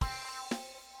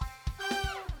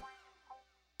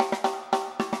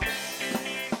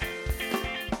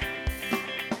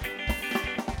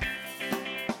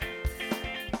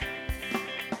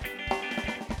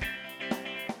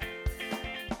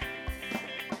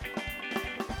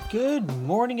Good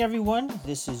morning, everyone.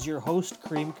 This is your host,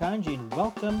 Kareem Kanji, and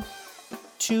welcome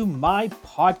to my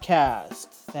podcast.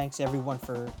 Thanks, everyone,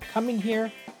 for coming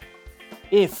here.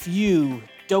 If you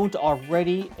don't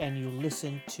already and you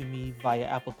listen to me via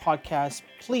Apple Podcasts,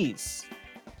 please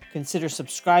consider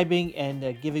subscribing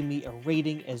and giving me a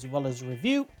rating as well as a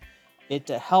review. It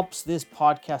helps this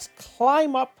podcast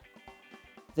climb up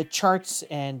the charts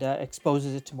and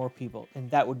exposes it to more people, and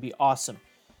that would be awesome.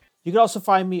 You can also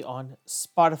find me on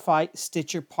Spotify,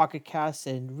 Stitcher, Pocket Casts,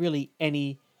 and really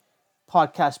any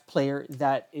podcast player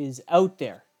that is out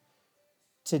there.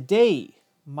 Today,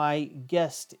 my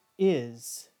guest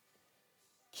is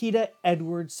Keita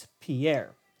Edwards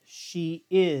Pierre. She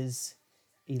is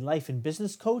a life and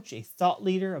business coach, a thought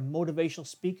leader, a motivational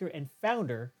speaker, and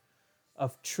founder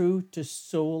of True to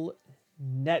Soul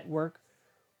Network,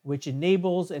 which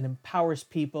enables and empowers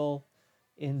people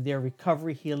in their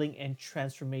recovery, healing, and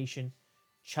transformation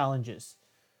challenges.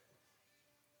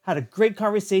 Had a great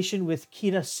conversation with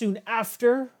Keita soon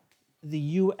after the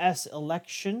US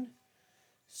election.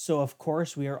 So, of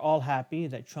course, we are all happy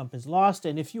that Trump has lost.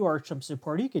 And if you are a Trump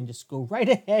supporter, you can just go right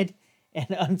ahead and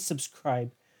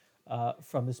unsubscribe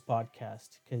from this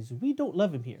podcast because we don't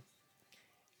love him here.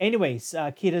 Anyways,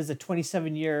 Keita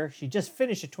is she just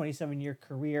finished a 27-year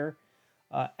career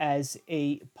as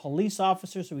a police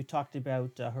officer. So we talked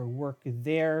about her work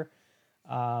there,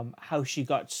 how she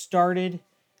got started,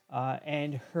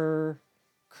 and her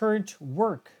current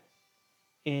work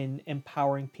in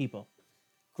empowering people.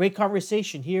 Great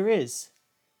conversation. Here is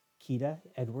Keita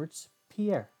Edwards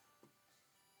Pierre.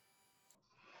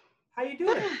 How you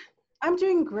doing? I'm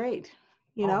doing great.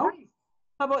 Right.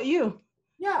 How about you?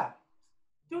 Yeah,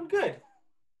 doing good.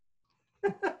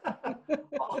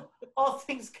 all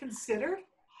things considered.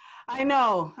 I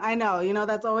know.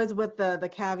 That's always with the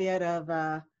caveat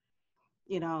of,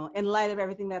 in light of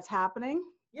everything that's happening,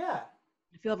 Yeah.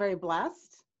 I feel very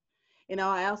blessed.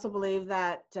 I also believe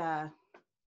that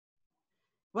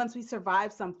once we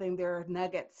survive something, there are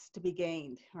nuggets to be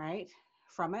gained, right,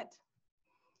 from it.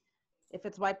 If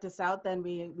it's wiped us out, then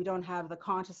we don't have the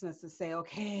consciousness to say,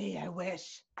 okay, I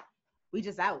wish. We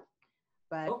just out.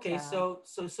 But okay, so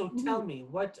tell me,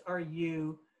 what have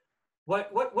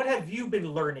you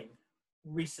been learning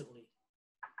recently?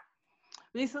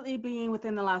 Recently, being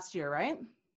within the last year, right?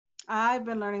 I've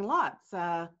been learning lots.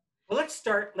 Well, let's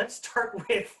start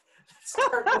with.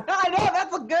 I know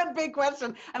that's a good big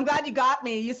question. I'm glad you got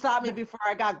me. You stopped me before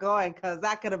I got going because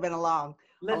that could have been a long.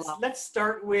 Let's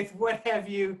start with what have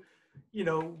you,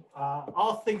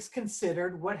 all things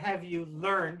considered, what have you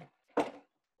learned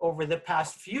over the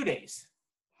past few days?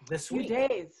 This week. Few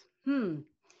days.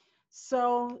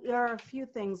 So there are a few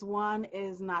things. One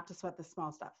is not to sweat the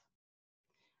small stuff.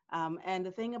 And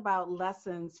the thing about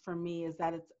lessons for me is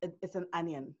that it's an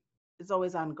onion. It's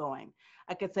always ongoing.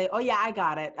 I could say, oh yeah, I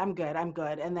got it. I'm good.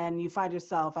 And then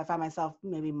I find myself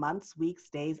maybe months, weeks,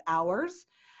 days, hours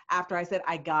after I said,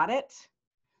 I got it,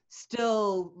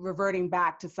 still reverting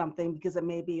back to something because it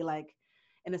may be like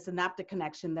in a synaptic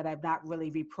connection that I've not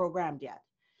really reprogrammed yet.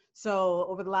 So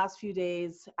over the last few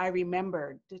days, I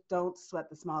remembered, don't sweat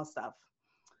the small stuff.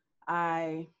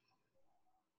 I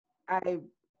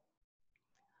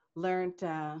learned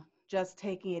just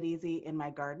taking it easy in my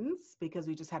gardens because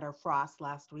we just had our frost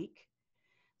last week.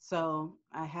 So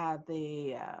I had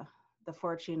the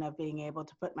fortune of being able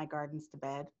to put my gardens to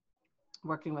bed,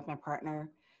 working with my partner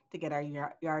to get our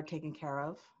yard taken care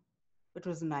of, which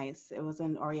was nice. It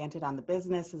wasn't oriented on the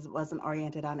business. It wasn't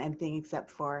oriented on anything except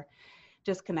for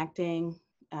just connecting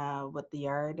with the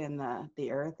yard and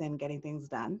the earth and getting things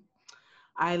done.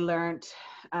 I learned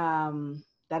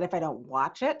that if I don't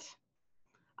watch it,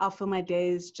 I'll feel my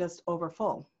days just over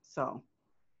full. So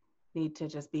need to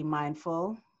just be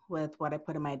mindful with what I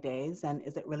put in my days and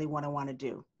is it really what I want to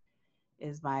do?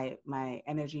 Is my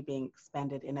energy being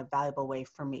expended in a valuable way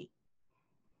for me?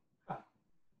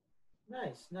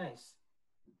 Nice.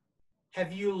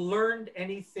 Have you learned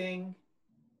anything,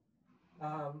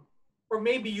 or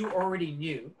maybe you already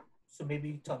knew, so maybe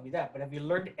you tell me that, but have you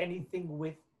learned anything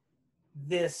with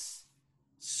this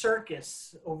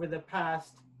circus over the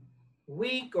past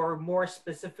week, or more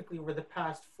specifically over the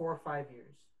past 4 or 5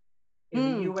 years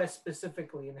in the US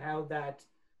specifically, and how that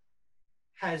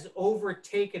has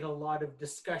overtaken a lot of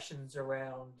discussions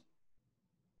around,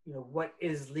 what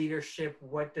is leadership?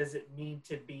 What does it mean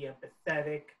to be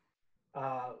empathetic?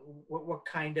 What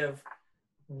kind of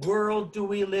world do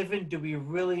we live in? Do we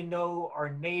really know our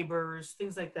neighbors?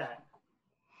 Things like that.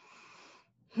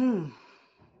 And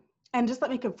just let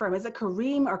me confirm, is it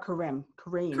Kareem or Karim?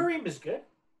 Kareem is good.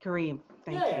 Kareem,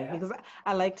 thank you. Yeah. Because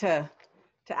I like to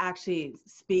to actually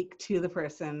speak to the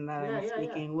person that Yeah, I'm yeah, yeah.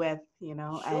 speaking with, you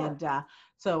know. Sure. And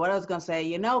so what I was going to say,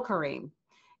 you know, Kareem,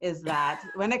 is that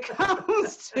when it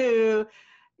comes to,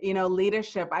 you know,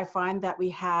 leadership, I find that we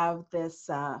have this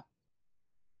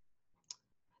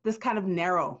kind of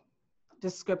narrow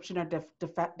description or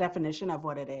definition of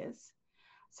what it is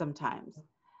sometimes.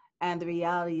 And the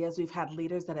reality is we've had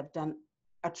leaders that have done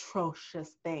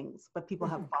atrocious things, but people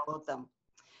have followed them.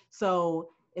 So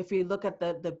if you look at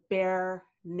the bare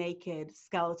naked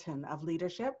skeleton of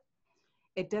leadership,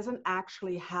 it doesn't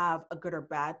actually have a good or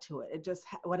bad to it. It just,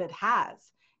 what it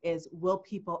has is, will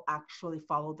people actually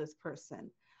follow this person?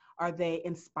 Are they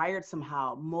inspired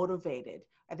somehow, motivated?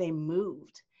 Are they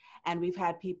moved? And we've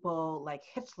had people like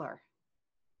Hitler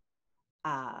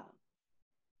uh,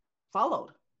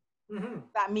 followed. Mm-hmm.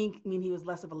 That mean he was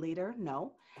less of a leader?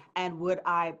 No. And would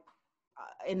I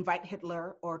invite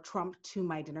Hitler or Trump to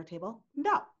my dinner table?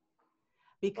 No,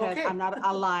 because Okay. I'm not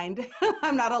aligned.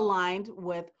 I'm not aligned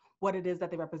with what it is that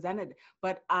they represented.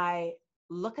 But I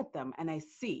look at them and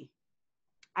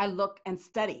I look and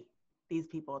study these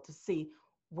people to see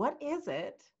what is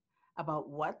it about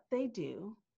what they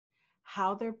do,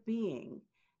 how they're being,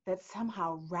 that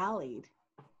somehow rallied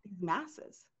these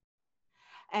masses.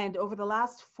 And over the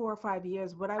last 4 or 5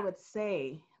 years, what I would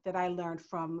say that I learned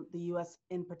from the US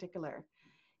in particular,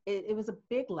 it was a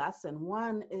big lesson.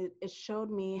 One, it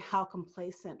showed me how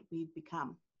complacent we'd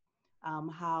become,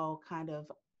 how kind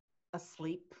of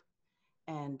asleep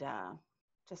and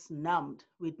just numbed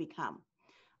we'd become.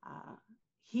 Uh,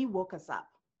 he woke us up,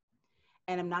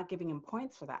 and I'm not giving him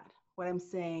points for that. What I'm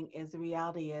saying is the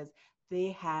reality is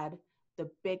they had the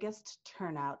biggest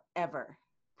turnout ever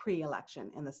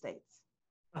pre-election in the States.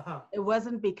 Uh-huh. It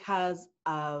wasn't because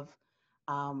of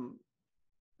um,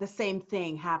 the same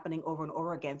thing happening over and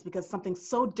over again. It's because something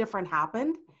so different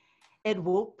happened. It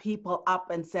woke people up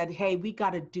and said, hey, we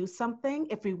got to do something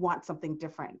if we want something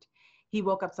different. He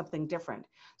woke up something different.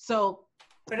 So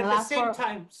But the at the last same four,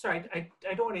 time, sorry, I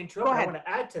don't want to go interrupt, but I ahead. want to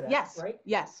add to that, Yes, right?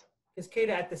 yes. Because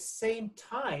Kata, at the same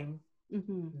time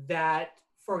Mm-hmm. that,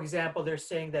 for example, they're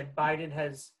saying that Biden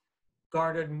has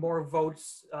garnered more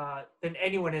votes than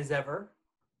anyone has ever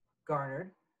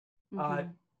garnered. Uh, Mm-hmm.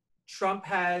 Trump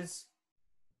has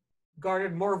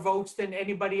garnered more votes than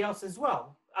anybody else as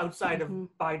well outside of Mm-hmm.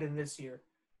 Biden this year,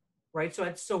 right?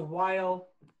 So while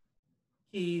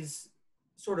he's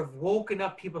sort of woken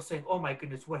up people saying, "Oh my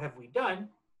goodness, what have we done?"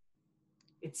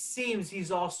 It seems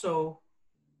he's also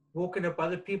woken up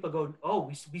other people going, "Oh,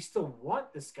 we still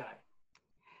want this guy."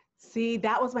 See,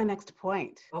 that was my next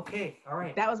point. Okay, all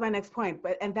right. That was my next point.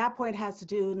 And that point has to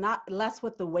do not less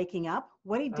with the waking up.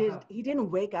 What he Uh-huh. did, he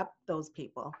didn't wake up those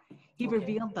people. He Okay.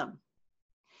 revealed them.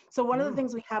 So one of the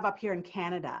things we have up here in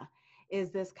Canada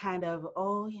is this kind of,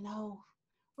 oh, you know,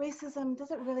 racism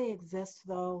doesn't really exist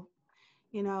though.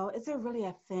 You know, is there really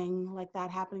a thing like that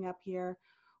happening up here?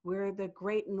 We're the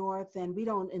great north and we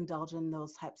don't indulge in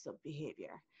those types of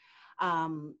behavior.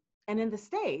 Um, and in the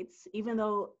States, even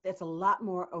though it's a lot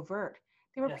more overt,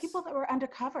 there were people Yes. that were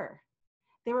undercover.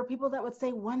 There were people that would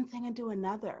say one thing and do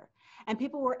another. And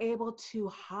people were able to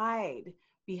hide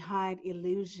behind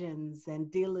illusions and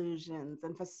delusions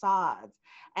and facades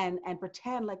and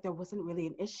pretend like there wasn't really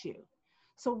an issue.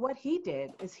 So what he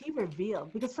did is he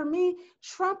revealed, because for me,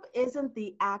 Trump isn't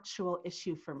the actual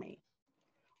issue for me.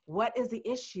 What is the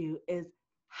issue is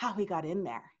how he got in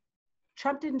there.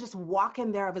 Trump didn't just walk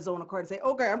in there of his own accord and say,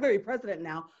 okay, I'm going to be president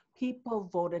now. People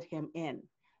voted him in.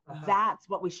 Uh-huh. That's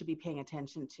what we should be paying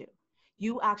attention to.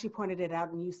 You actually pointed it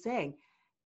out and you saying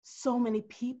so many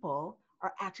people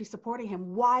are actually supporting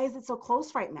him. Why is it so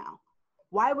close right now?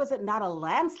 Why was it not a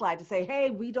landslide to say, hey,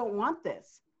 we don't want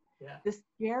this? Yeah. The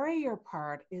scarier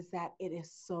part is that it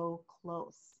is so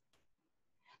close.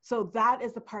 So that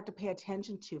is the part to pay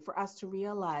attention to for us to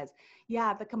realize,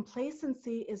 yeah, the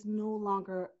complacency is no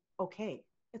longer okay.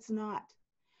 It's not.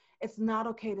 It's not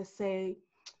okay to say,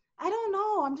 I don't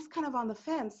know, I'm just kind of on the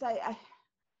fence. I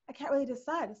can't really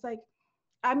decide. It's like,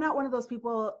 I'm not one of those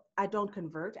people, I don't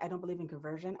convert. I don't believe in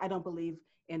conversion. I don't believe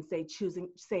in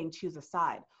saying choose a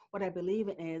side. What I believe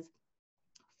in is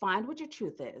find what your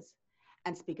truth is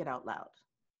and speak it out loud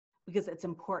because it's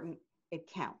important. It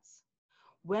counts.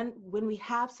 When we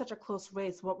have such a close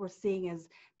race, what we're seeing is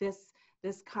this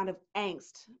kind of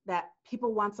angst that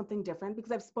people want something different,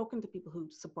 because I've spoken to people who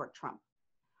support Trump.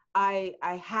 I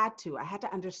had to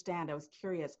understand. I was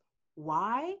curious.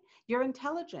 Why? You're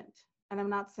intelligent. And I'm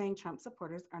not saying Trump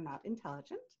supporters are not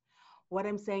intelligent. What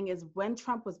I'm saying is when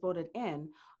Trump was voted in,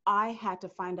 I had to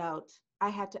find out, I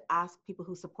had to ask people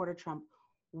who supported Trump,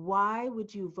 why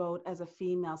would you vote as a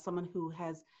female, someone who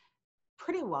has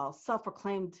pretty well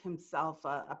self-proclaimed himself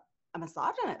a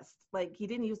misogynist. Like, he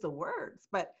didn't use the words,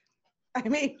 but I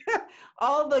mean,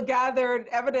 all the gathered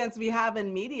evidence we have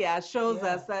in media shows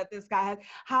us that this guy has.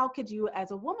 How could you,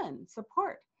 as a woman,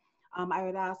 support? I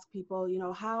would ask people, you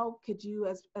know, how could you,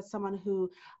 as someone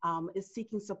who is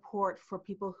seeking support for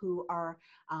people who are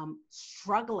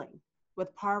struggling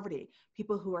with poverty,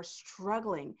 people who are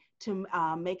struggling to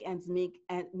make ends meet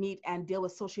and deal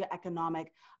with socioeconomic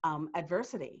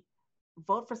adversity?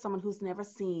 Vote for someone who's never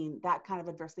seen that kind of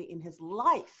adversity in his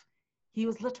life. He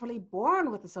was literally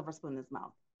born with a silver spoon in his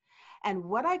mouth. And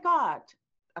what I got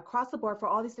across the board for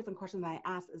all these different questions that I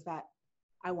asked is that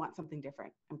I want something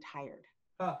different. I'm tired.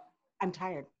 I'm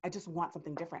tired. I just want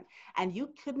something different. And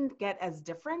you couldn't get as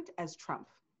different as Trump.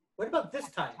 What about this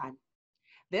time?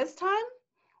 This time,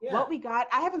 what we got,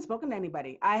 I haven't spoken to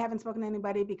anybody.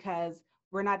 Because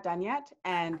we're not done yet.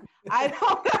 And I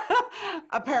don't,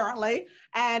 apparently.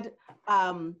 And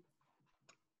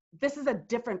this is a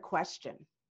different question.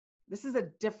 This is a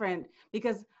different,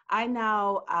 because I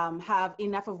now have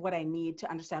enough of what I need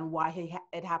to understand why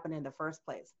it happened in the first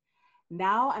place.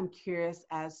 Now I'm curious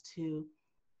as to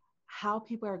how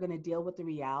people are going to deal with the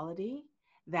reality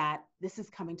that this is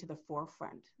coming to the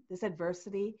forefront. This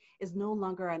adversity is no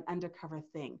longer an undercover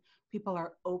thing. People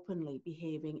are openly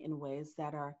behaving in ways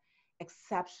that are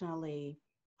exceptionally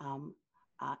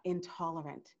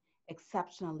intolerant,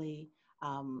 exceptionally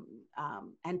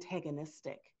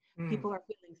antagonistic. People are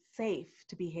feeling safe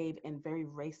to behave in very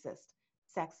racist,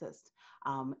 sexist,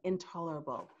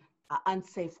 intolerable,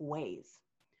 unsafe ways.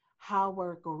 How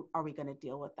are we going to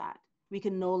deal with that? We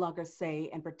can no longer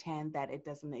say and pretend that it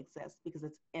doesn't exist because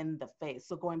it's in the face.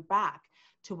 So going back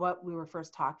to what we were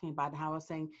first talking about, and how I was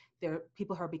saying there are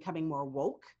people who are becoming more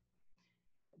woke.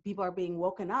 People are being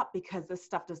woken up because this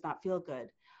stuff does not feel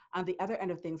good. On the other end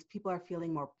of things, people are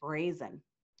feeling more brazen.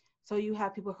 So you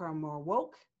have people who are more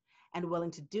woke and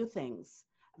willing to do things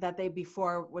that they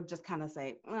before would just kind of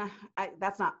say,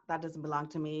 that doesn't belong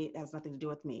to me. It has nothing to do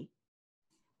with me.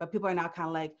 But people are now kind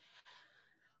of like,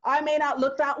 I may not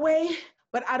look that way,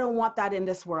 but I don't want that in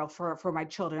this world for my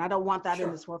children. I don't want that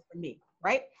in this world for me,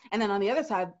 right? And then on the other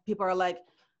side, people are like,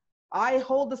 I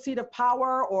hold the seat of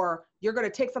power, or you're going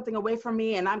to take something away from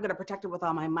me and I'm going to protect it with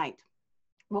all my might.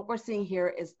 What we're seeing here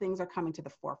is things are coming to the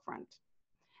forefront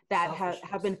that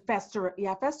have been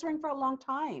festering for a long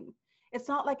time. It's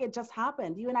not like it just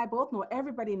happened. You and I both know,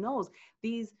 everybody knows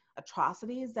these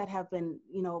atrocities that have been,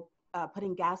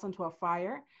 putting gas onto a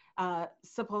fire,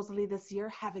 supposedly this year,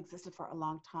 have existed for a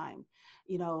long time.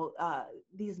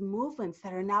 These movements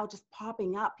that are now just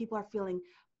popping up, people are feeling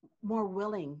more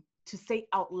willing to say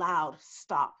out loud,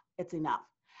 stop, it's enough.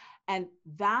 And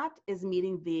that is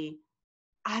meeting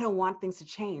I don't want things to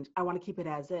change. I want to keep it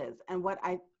as is. And what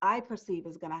I perceive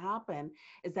is going to happen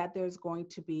is that there's going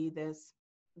to be this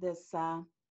kind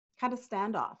of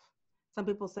standoff. Some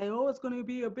people say, oh, it's going to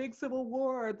be a big civil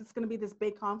war. It's going to be this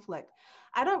big conflict.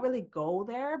 I don't really go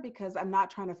there because I'm not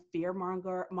trying to fear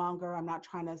monger. I'm not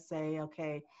trying to say,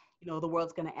 okay, the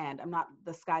world's going to end. I'm not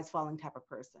the sky's falling type of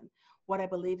person. What I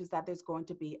believe is that there's going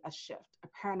to be a shift, a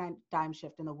paradigm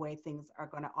shift in the way things are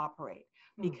going to operate,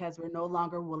 because we're no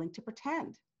longer willing to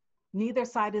pretend. Neither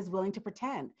side is willing to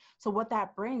pretend. So what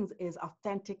that brings is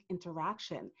authentic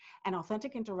interaction. And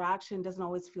authentic interaction doesn't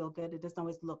always feel good. It doesn't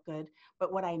always look good.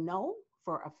 But what I know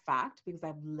for a fact, because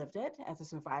I've lived it as a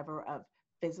survivor of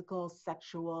physical,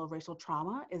 sexual, racial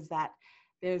trauma, is that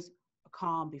there's a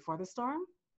calm before the storm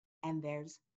and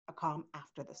there's a calm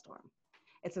after the storm.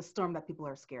 It's a storm that people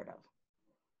are scared of.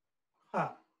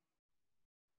 Huh.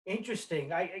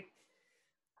 Interesting. I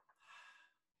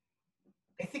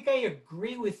think I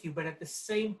agree with you, but at the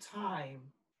same time,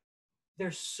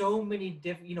 there's so many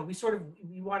different,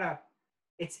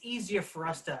 it's easier for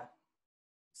us to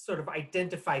sort of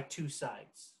identify two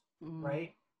sides,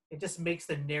 right? It just makes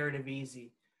the narrative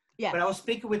easy. Yeah. But I was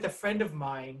speaking with a friend of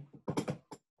mine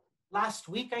last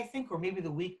week, I think, or maybe the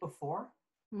week before.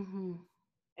 Mm-hmm.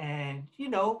 And,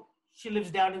 she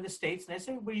lives down in the States. And I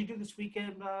said, what did you do this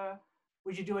weekend? What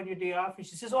did you do on your day off? And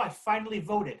she says, I finally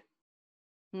voted.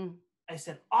 I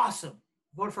said, awesome.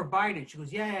 Voted for Biden. She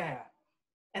goes, yeah.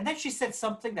 And then she said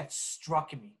something that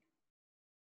struck me.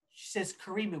 She says,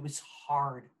 Kareem, it was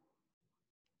hard.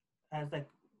 I was like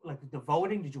the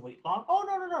voting, did you wait long? Oh,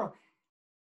 no.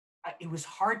 It was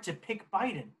hard to pick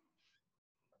Biden.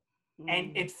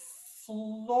 And it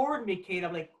floored me, Kate.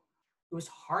 I'm like, it was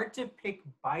hard to pick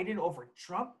Biden over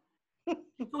Trump?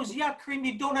 He goes, yeah, Kareem,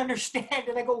 you don't understand.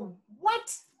 And I go,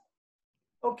 what?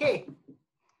 Okay.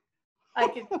 I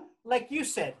can, like you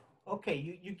said, okay,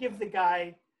 you give the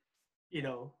guy,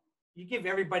 you give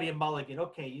everybody a mulligan.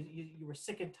 Okay, you were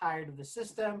sick and tired of the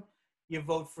system. you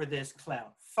vote for this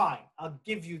clown. Fine, I'll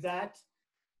give you that.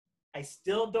 I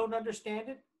still don't understand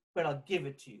it, but I'll give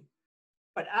it to you.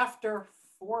 But after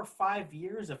 4 or 5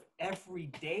 years of every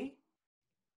day,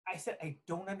 I said, I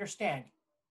don't understand.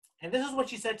 And this is what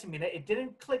she said to me. That it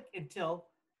didn't click until,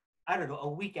 I don't know, a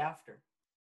week after.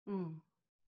 Mm.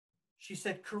 She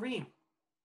said, Kareem,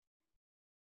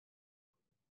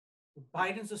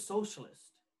 Biden's a socialist.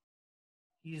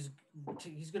 He's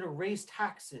he's going to raise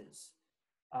taxes.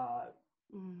 Uh,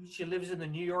 she lives in the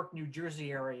New York, New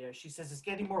Jersey area. She says it's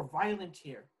getting more violent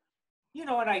here. You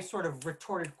know, and I sort of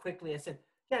retorted quickly. I said,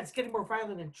 yeah, it's getting more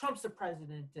violent and Trump's the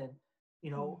president. And,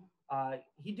 you know,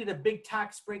 he did a big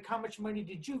tax break. How much money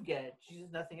did you get? She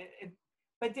says nothing.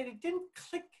 But then it didn't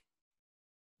click.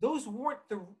 Those weren't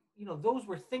the, you know, those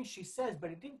were things she says,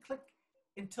 but it didn't click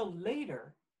until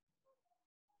later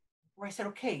where I said,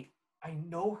 okay, I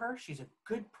know her. She's a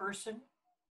good person.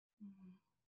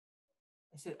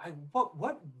 I said,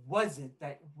 what was it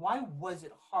why was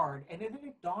it hard? And then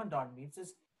it dawned on me. It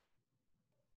says,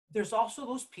 there's also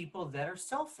those people that are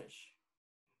selfish.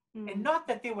 And not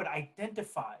that they would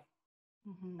identify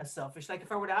as selfish. Like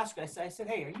if I were to ask her, I said,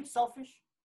 hey, are you selfish?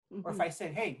 Or if I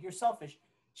said, hey, you're selfish,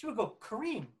 she would go,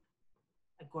 Kareem,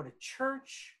 I go to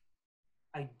church,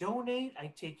 I donate,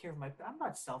 I take care of I'm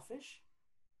not selfish.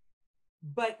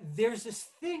 But there's this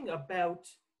thing about,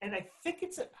 and I think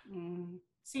it's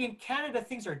see, in Canada,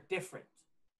 things are different,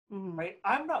 right?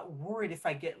 I'm not worried if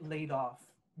I get laid off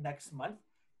next month.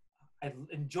 I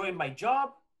enjoy my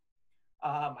job.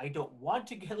 I don't want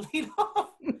to get laid off.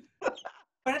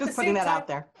 But at Just the putting same that time, out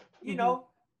there. you know,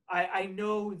 I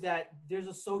know that there's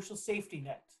a social safety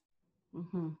net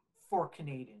for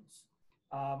Canadians.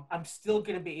 I'm still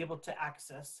going to be able to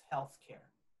access healthcare.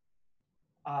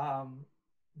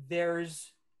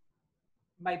 There's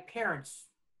my parents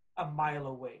a mile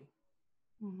away,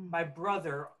 my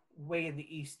brother way in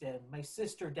the East End, my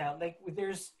sister down. Like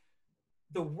there's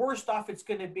the worst off it's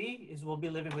going to be is we'll be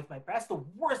living with my parents. That's the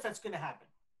worst that's going to happen.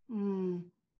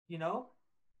 You know,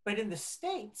 but in the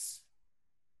States,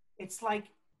 it's like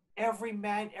every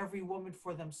man, every woman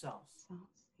for themselves.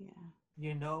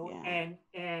 You know,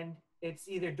 and it's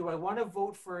either do I want to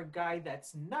vote for a guy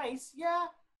that's nice, yeah,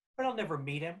 but I'll never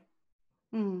meet him,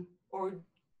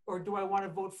 or do I want to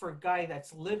vote for a guy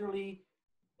that's literally,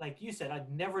 like you said,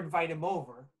 I'd never invite him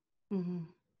over,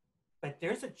 but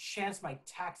there's a chance my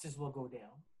taxes will go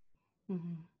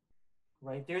down,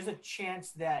 right? There's a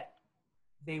chance that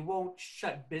they won't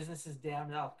shut businesses down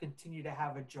and I'll continue to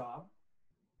have a job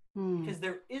because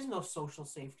there is no social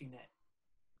safety net,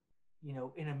 you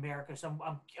know, in America. So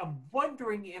I'm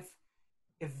wondering if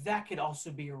that could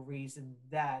also be a reason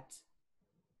that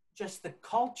just the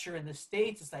culture in the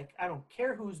States is like, I don't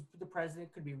care who's the president.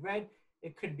 It could be red,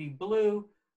 it could be blue,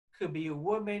 could be a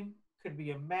woman, could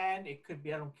be a man, it could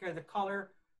be, I don't care the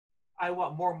color. I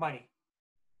want more money.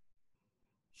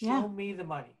 Show me the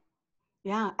money.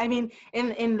 Yeah, I mean,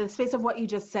 in the space of what you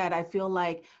just said, I feel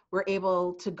like we're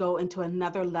able to go into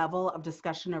another level of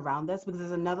discussion around this because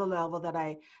there's another level that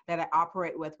I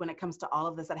operate with when it comes to all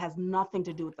of this that has nothing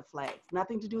to do with the flags,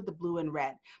 nothing to do with the blue and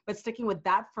red. But sticking with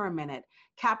that for a minute,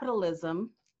 capitalism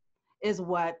is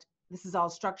what this is all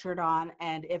structured on,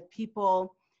 and if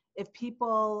people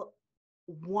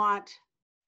want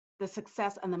the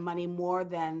success and the money more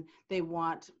than they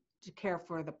want to care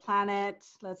for the planet,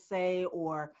 let's say,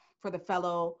 or for the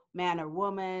fellow man or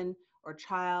woman or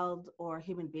child or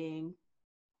human being,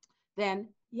 then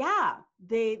yeah,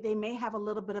 they may have a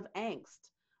little bit of angst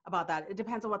about that. It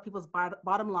depends on what people's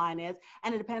bottom line is,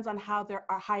 and it depends on how their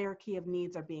hierarchy of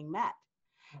needs are being met.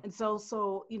 And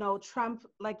so you know, Trump,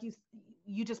 like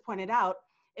you just pointed out,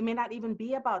 it may not even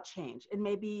be about change. It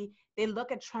may be they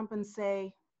look at Trump and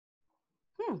say,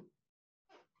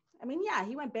 I mean, yeah,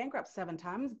 he went bankrupt 7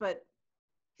 times, but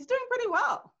he's doing pretty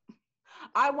well.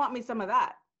 I want me some of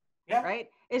that. Yeah. Right.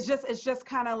 It's just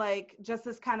kind of like just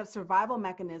this kind of survival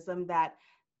mechanism that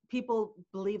people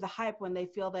believe the hype when they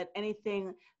feel that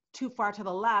anything too far to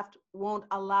the left won't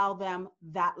allow them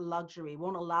that luxury,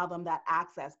 won't allow them that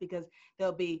access because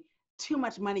there'll be too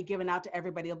much money given out to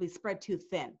everybody. It'll be spread too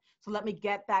thin. So let me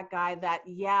get that guy that,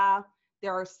 yeah,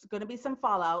 there are going to be some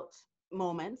fallout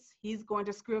moments. He's going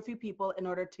to screw a few people in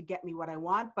order to get me what I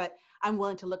want, but I'm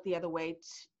willing to look the other way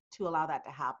to allow that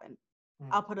to happen.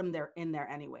 I'll put them in there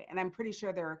anyway. And I'm pretty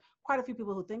sure there are quite a few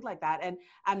people who think like that. And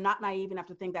I'm not naive enough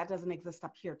to think that doesn't exist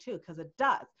up here too, because it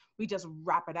does. We just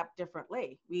wrap it up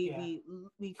differently.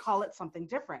 We call it something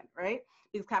different, right?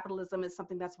 Because capitalism is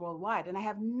something that's worldwide. And I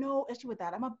have no issue with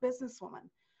that. I'm a businesswoman.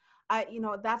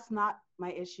 That's not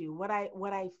my issue. What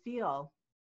I feel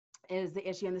is the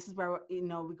issue, and this is where,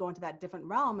 we go into that different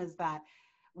realm, is that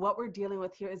what we're dealing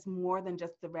with here is more than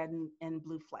just the red and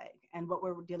blue flag. And what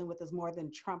we're dealing with is more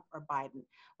than Trump or Biden,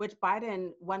 which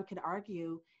Biden, one can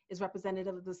argue, is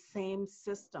representative of the same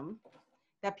system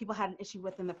that people had an issue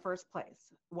with in the first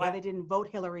place, why they didn't vote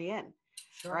Hillary in,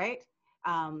 right?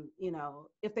 You know,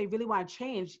 if they really want to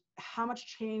change, how much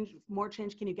change, more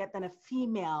change can you get than a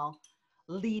female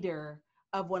leader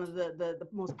of one of the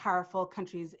most powerful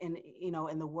countries in, you know,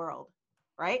 in the world,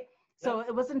 right? So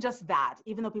it wasn't just that,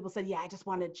 even though people said, yeah, I just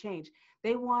wanted change.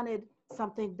 They wanted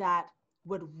something that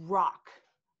would rock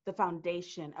the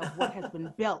foundation of what has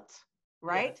been built,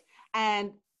 right?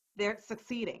 And they're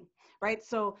succeeding, right?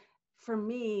 So for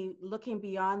me, looking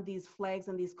beyond these flags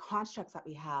and these constructs that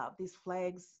we have, these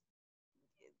flags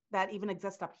that even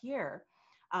exist up here,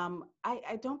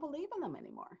 I don't believe in them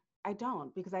anymore. I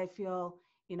don't, because I feel,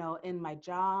 you know, in my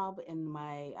job, in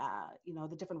my, you know,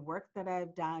 the different work that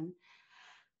I've done,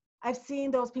 I've seen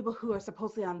those people who are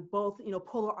supposedly on both, you know,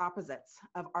 polar opposites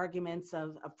of arguments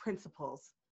of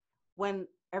principles. When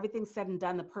everything's said and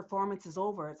done, the performance is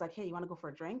over. It's like, hey, you want to go for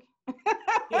a drink?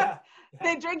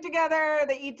 They drink together,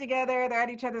 they eat together, they're at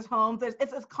each other's homes.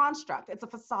 It's a construct, it's a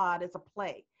facade, it's a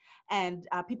play. And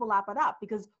people lap it up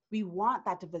because we want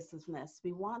that divisiveness.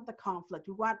 We want the conflict.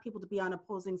 We want people to be on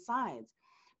opposing sides.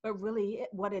 But really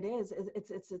what it is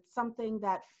it's something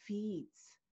that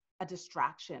feeds a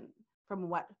distraction from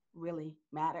what really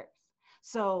matters.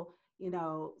 So, you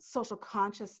know, social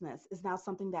consciousness is now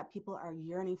something that people are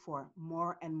yearning for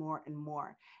more and more and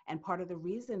more. And part of the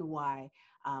reason why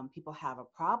people have a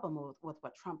problem with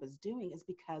what Trump is doing is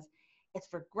because it's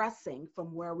regressing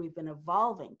from where we've been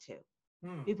evolving to.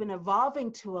 We've been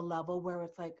evolving to a level where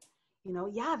it's like, you know,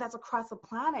 yeah, that's across the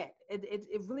planet.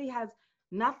 It really has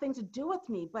nothing to do with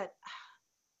me, but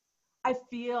I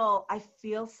feel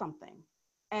something,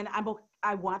 and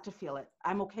I want to feel it.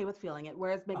 I'm okay with feeling it.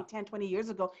 Whereas maybe 10, 20 years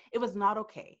ago, it was not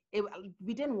okay.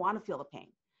 We didn't want to feel the pain.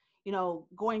 You know,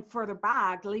 going further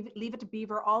back, Leave It to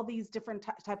Beaver, all these different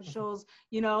type of shows,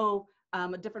 you know,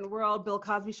 A Different World, Bill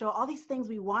Cosby Show, all these things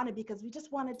we wanted because we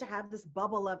just wanted to have this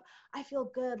bubble of, I feel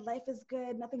good, life is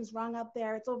good, nothing's wrong out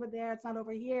there, it's over there, it's not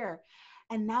over here.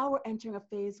 And now we're entering a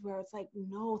phase where it's like,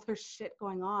 no, there's shit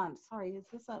going on. Sorry, is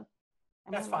this a,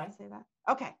 That's fine. To say that?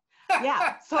 Okay.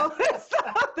 Yeah. So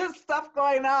there's stuff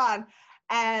going on.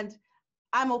 And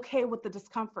I'm okay with the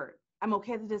discomfort. I'm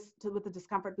okay with the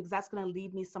discomfort because that's going to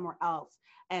lead me somewhere else.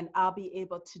 And I'll be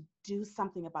able to do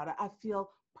something about it. I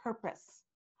feel purpose.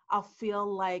 I'll feel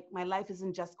like my life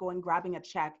isn't just grabbing a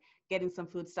check, getting some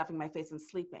food, stuffing my face and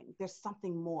sleeping. There's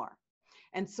something more.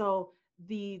 And so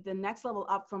the next level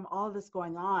up from all of this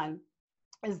going on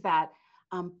is that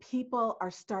people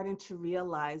are starting to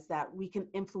realize that we can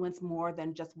influence more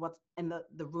than just what's in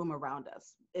the room around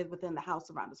us, within the house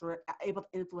around us. We're able to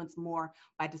influence more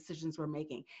by decisions we're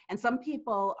making. And some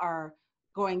people are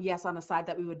going, yes, on the side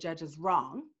that we would judge as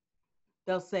wrong.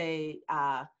 They'll say,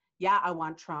 yeah, I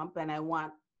want Trump and I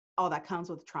want all that comes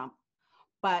with Trump.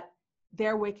 But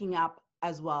they're waking up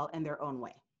as well in their own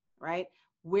way, right?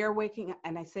 We're waking up,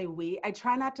 and I say we, I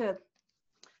try not to,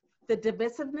 the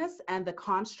divisiveness and the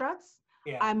constructs,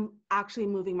 I'm actually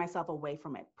moving myself away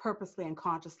from it purposely and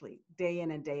consciously, day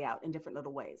in and day out in different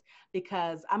little ways,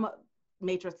 because I'm a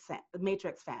Matrix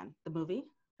fan, the movie,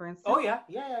 for instance. Oh yeah.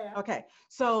 Okay,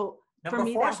 so Number for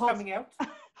me, 4 that is whole, coming out.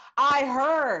 I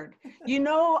heard, you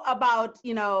know, about,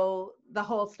 you know, the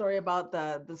whole story about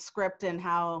the script and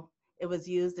how it was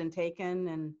used and taken,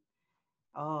 and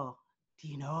oh, do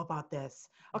you know about this?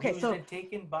 Okay, Used so and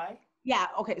taken by? yeah,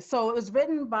 okay, so it was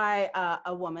written by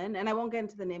a woman, and I won't get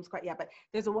into the names quite yet, but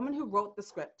there's a woman who wrote the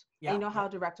script. And you know how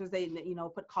directors, they, you know,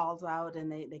 put calls out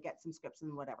and they get some scripts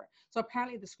and whatever. So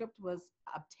apparently the script was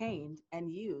obtained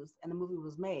and used and the movie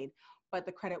was made, but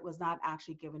the credit was not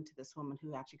actually given to this woman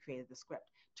who actually created the script.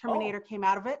 Terminator came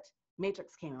out of it,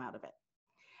 Matrix came out of it.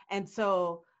 And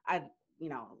so I'd, you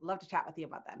know, love to chat with you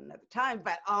about that another time,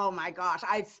 but oh my gosh,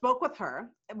 I spoke with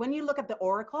her. When you look at the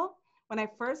Oracle, when I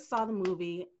first saw the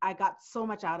movie, I got so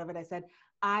much out of it. I said,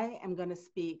 I am going to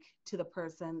speak to the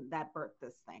person that birthed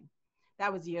this thing.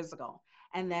 That was years ago.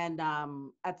 And then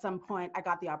at some point, I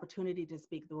got the opportunity to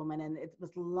speak to the woman, and it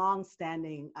was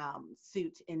long-standing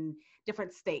suit in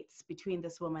different states between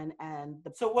this woman and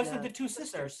the. So was it the two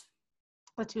sisters?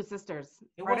 The two sisters.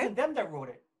 It wasn't them that wrote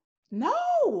it. No.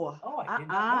 Oh, I did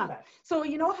not know that. So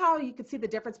you know how you could see the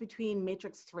difference between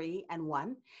Matrix 3 and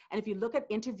 1? And if you look at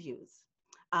interviews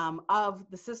of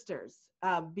the sisters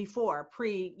before,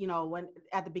 you know, when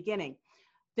at the beginning,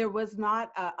 there was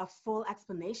not a full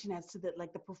explanation as to the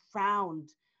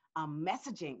profound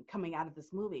messaging coming out of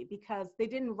this movie, because they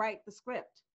didn't write the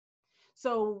script.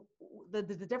 So the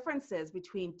differences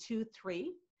between 2,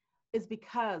 3, is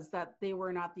because that they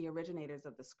were not the originators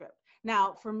of the script.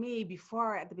 Now, for me,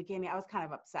 before at the beginning, I was kind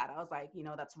of upset. I was like,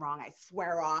 that's wrong. I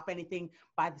swear off anything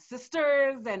by the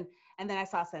sisters. And then I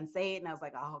saw Sense8 and I was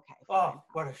like, oh, okay, fine. Oh,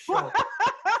 what a show.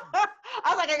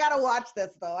 I was like, I gotta watch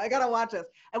this though. I gotta watch this.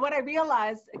 And what I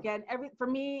realized again, for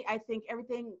me, I think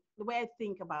everything, the way I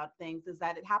think about things is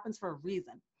that it happens for a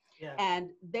reason. Yeah.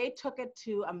 And they took it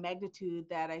to a magnitude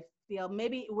that I feel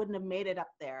maybe it wouldn't have made it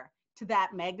up there to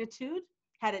that magnitude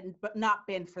had it not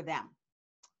been for them.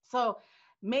 So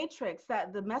Matrix,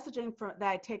 that the messaging that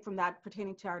I take from that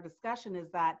pertaining to our discussion is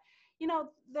that,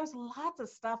 there's lots of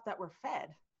stuff that we're fed.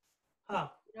 Huh.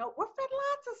 We're fed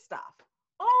lots of stuff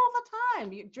all the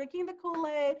time. You're drinking the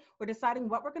Kool-Aid. We're deciding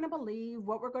what we're going to believe,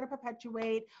 what we're going to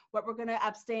perpetuate, what we're going to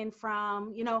abstain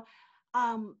from,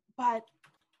 but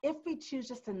if we choose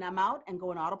just to numb out and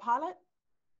go in autopilot,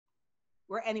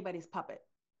 we're anybody's puppet.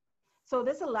 So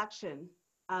this election,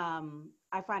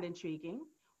 I find intriguing.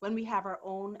 When we have our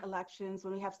own elections,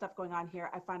 when we have stuff going on here,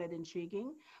 I find it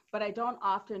intriguing, but I don't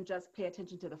often just pay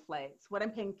attention to the flags. What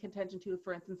I'm paying attention to,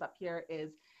 for instance, up here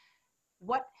is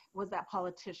what was that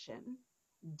politician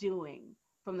doing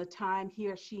from the time he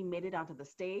or she made it onto the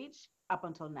stage up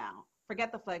until now?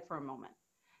 Forget the flag for a moment.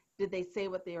 Did they say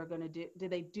what they were going to do? Did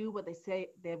they do what they say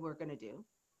they were going to do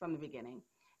from the beginning?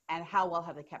 And how well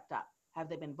have they kept up? Have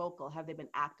they been vocal? Have they been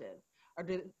active? Or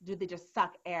do they just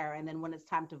suck air? And then when it's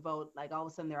time to vote, like all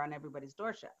of a sudden they're on everybody's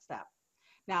doorstep.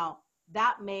 Now,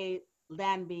 that may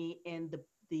land me in the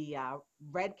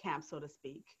red camp, so to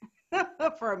speak,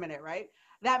 for a minute, right?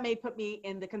 That may put me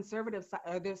in the conservative side,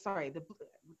 or the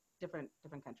different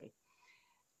country.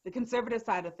 The conservative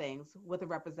side of things with a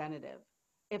representative,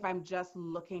 if I'm just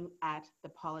looking at the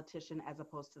politician as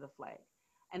opposed to the flag.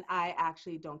 And I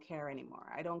actually don't care anymore.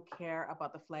 I don't care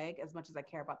about the flag as much as I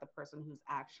care about the person who's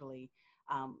actually,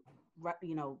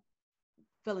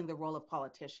 filling the role of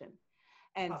politician.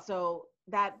 And so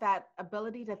that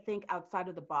ability to think outside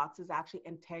of the box is actually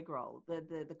integral.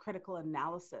 The critical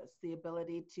analysis, the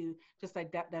ability to just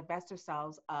divest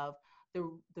ourselves of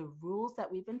the rules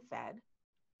that we've been fed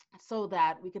so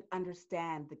that we could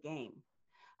understand the game,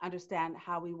 understand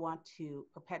how we want to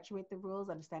perpetuate the rules,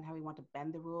 understand how we want to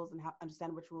bend the rules, and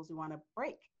understand which rules we want to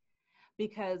break.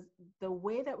 Because the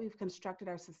way that we've constructed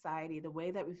our society, the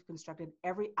way that we've constructed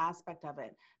every aspect of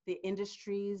it, the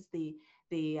industries, the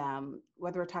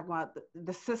whether we're talking about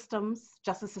the systems,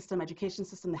 justice system, education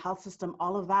system, the health system,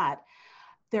 all of that,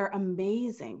 they're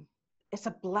amazing. It's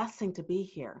a blessing to be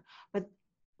here. But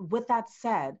with that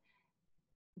said,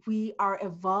 we are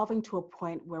evolving to a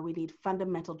point where we need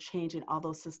fundamental change in all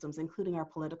those systems, including our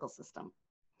political system.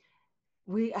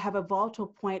 We have evolved to a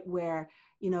point where,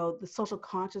 the social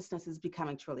consciousness is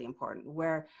becoming truly important,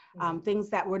 where things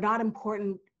that were not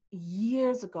important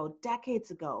years ago,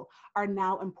 decades ago, are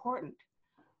now important.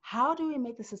 How do we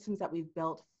make the systems that we've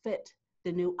built fit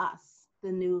the new us,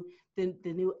 the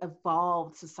new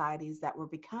evolved societies that we're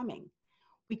becoming?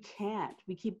 We can't.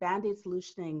 We keep Band-Aid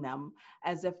solutioning them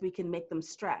as if we can make them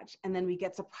stretch. And then we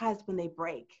get surprised when they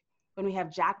break, when we have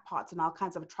jackpots and all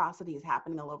kinds of atrocities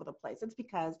happening all over the place. It's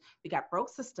because we got broke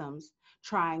systems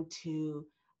trying to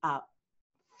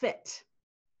fit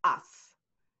us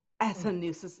as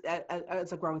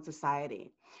a growing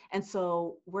society. And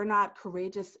so we're not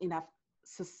courageous enough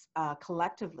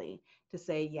collectively to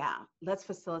say, yeah, let's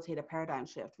facilitate a paradigm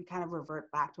shift. We kind of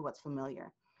revert back to what's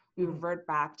familiar. We revert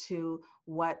back to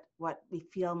what we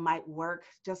feel might work,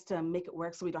 just to make it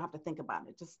work so we don't have to think about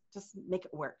it. Just make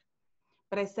it work.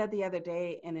 But I said the other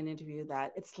day in an interview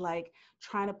that it's like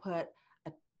trying to put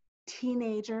a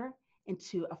teenager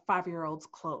into a 5-year-old's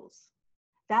clothes.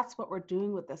 That's what we're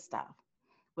doing with this stuff,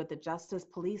 with the justice,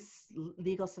 police,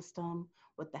 legal system,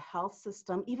 with the health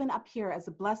system, even up here, as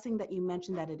a blessing that you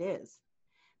mentioned that it is.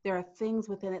 There are things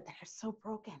within it that are so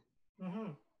broken,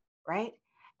 right?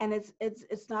 And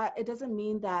it's not, it doesn't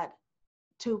mean that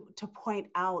to point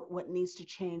out what needs to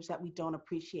change that we don't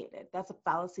appreciate it. That's a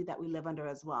fallacy that we live under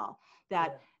as well.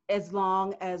 That as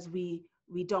long as we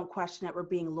don't question it, we're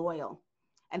being loyal.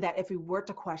 And that if we were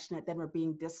to question it, then we're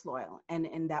being disloyal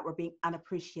and that we're being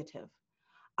unappreciative.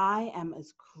 I am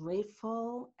as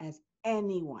grateful as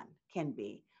anyone can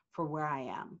be for where I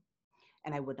am.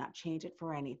 And I would not change it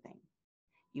for anything.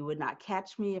 You would not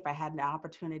catch me if I had an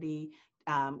opportunity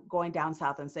going down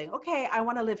south and saying, okay, I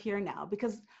want to live here now,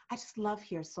 because I just love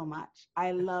here so much.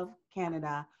 I love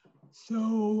Canada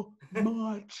so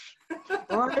much,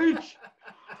 right?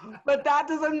 But that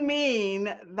doesn't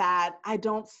mean that I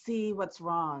don't see what's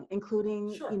wrong,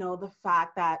 including, the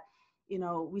fact that,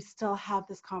 we still have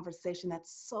this conversation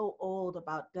that's so old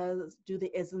about do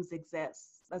the isms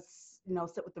exist? Let's,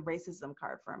 sit with the racism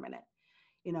card for a minute.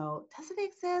 does it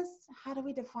exist? How do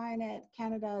we define it?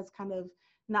 Canada is kind of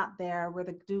not there. We're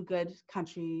the do-good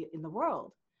country in the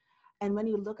world. And when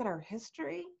you look at our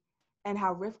history and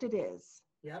how rift it is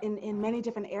Yep. in many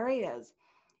different areas,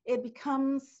 it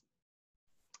becomes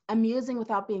amusing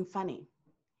without being funny.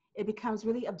 It becomes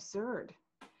really absurd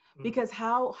because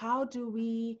how do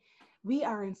we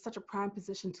are in such a prime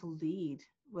position to lead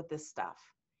with this stuff.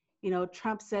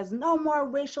 Trump says no more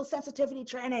racial sensitivity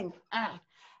training.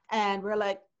 And we're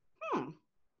like,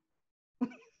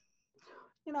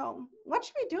 what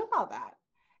should we do about that?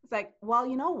 It's like, well,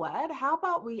 you know what? How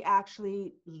about we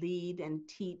actually lead and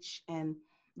teach and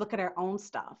look at our own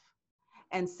stuff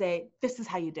and say, this is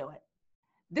how you do it.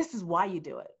 This is why you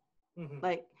do it. Mm-hmm.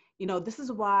 Like, this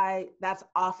is why that's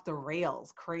off the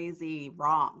rails, crazy,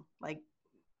 wrong. Like,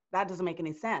 that doesn't make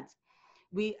any sense.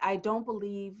 I don't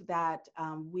believe that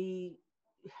we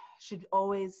should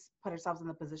always put ourselves in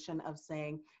the position of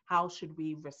saying, how should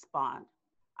we respond?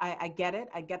 I get it.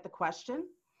 I get the question.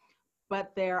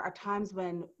 But there are times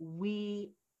when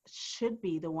we should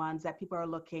be the ones that people are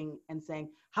looking and saying,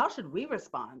 how should we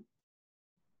respond?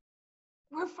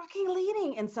 We're fucking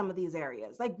leading in some of these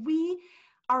areas. Like, we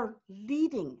are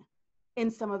leading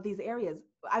in some of these areas.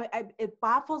 It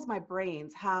baffles my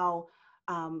brains how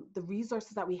the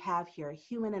resources that we have here,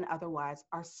 human and otherwise,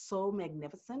 are so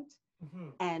magnificent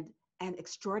and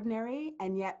extraordinary,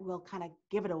 and yet we'll kind of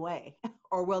give it away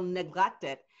or we'll neglect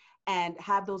it and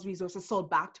have those resources sold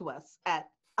back to us at,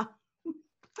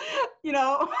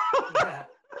 Yeah.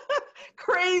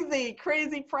 crazy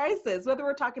prices. Whether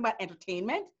we're talking about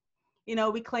entertainment,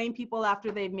 we claim people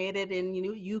after they've made it in,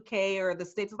 UK or the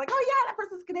States. It's like, oh yeah, that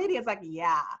person's Canadian. It's like,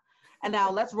 yeah. And now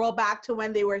let's roll back to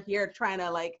when they were here trying to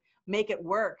like make it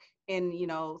work in,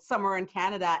 somewhere in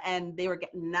Canada, and they were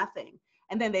getting nothing.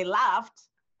 And then they left,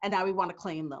 and now we want to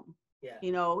claim them.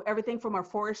 Yeah. Everything from our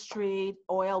forestry,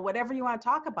 oil, whatever you want to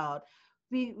talk about,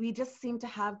 we just seem to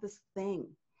have this thing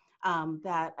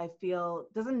that I feel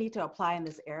doesn't need to apply in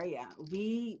this area.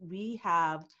 We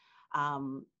have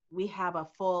a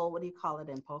full, what do you call it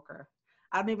in poker?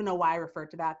 I don't even know why I refer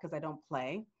to that because I don't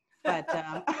play, but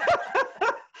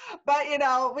but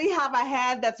we have a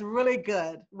hand that's really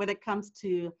good when it comes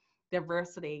to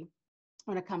diversity,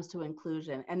 when it comes to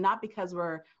inclusion, and not because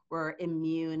we're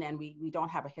immune and we don't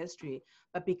have a history,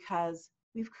 but because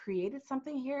we've created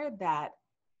something here that,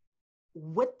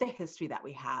 with the history that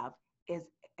we have, is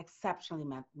exceptionally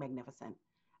magnificent.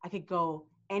 I could go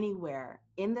anywhere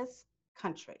in this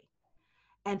country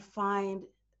and find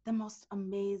the most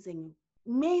amazingly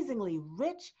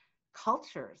rich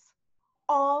cultures,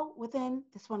 all within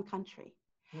this one country.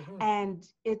 Mm-hmm. And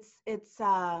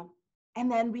and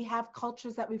then we have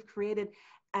cultures that we've created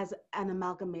as an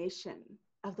amalgamation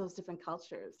of those different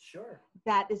cultures. Sure.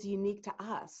 That is unique to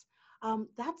us.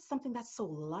 That's something that's so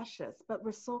luscious, but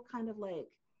we're so kind of like,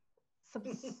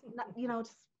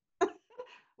 just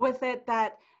with it,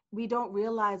 that we don't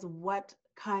realize what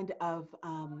kind of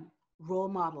role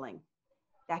modeling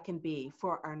that can be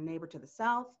for our neighbor to the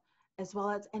south, as well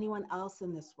as anyone else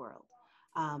in this world.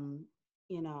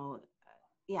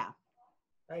 Yeah.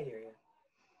 I hear you.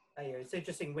 It's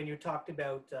interesting when you talked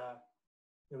about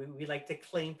we like to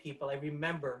claim people. I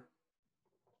remember,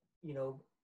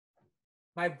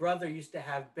 my brother used to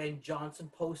have Ben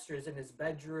Jonson posters in his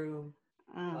bedroom.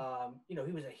 He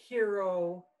was a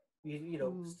hero.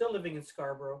 Still living in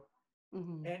Scarborough,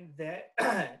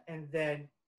 and then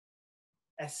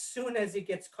as soon as he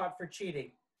gets caught for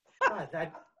cheating,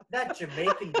 that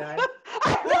Jamaican guy.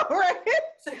 I know, right?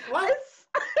 It's like, what?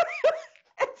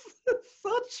 It's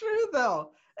so true,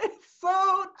 though. It's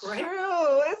so Right?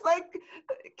 true. It's like,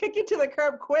 kick you to the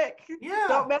curb quick. Yeah.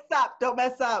 Don't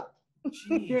mess up.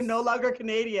 Jeez. You're no longer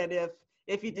Canadian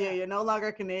if you do. Yeah. You're no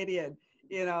longer Canadian.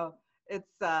 It's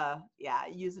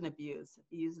use and abuse.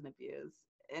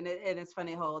 And it's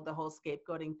funny the whole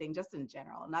scapegoating thing, just in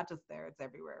general, not just there, it's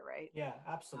everywhere, right? Yeah,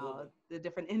 absolutely. The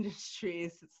different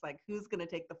industries, it's like, who's going to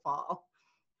take the fall?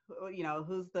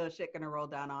 Who's the shit going to roll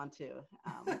down onto?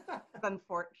 It's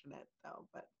unfortunate though,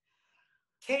 but.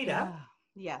 Kata,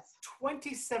 Yes.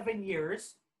 27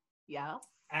 years Yes.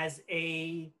 as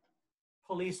a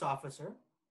police officer.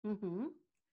 Mm-hmm.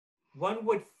 One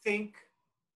would think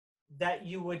that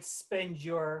you would spend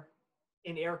your,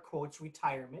 in air quotes,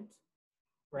 retirement,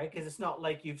 right? Because it's not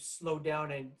like you've slowed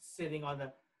down and sitting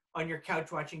on your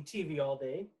couch watching TV all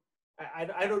day.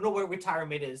 I don't know what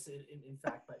retirement is, in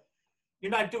fact, but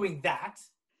you're not doing that.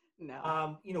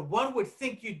 No. One would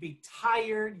think you'd be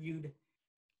tired. You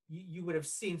would have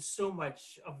seen so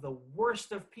much of the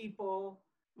worst of people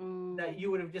that you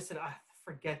would have just said,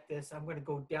 forget this. I'm going to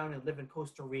go down and live in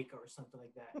Costa Rica or something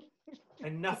like that.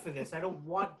 Enough of this. I don't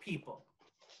want people.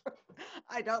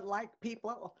 I don't like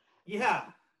people. Yeah,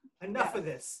 enough of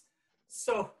Yes. this.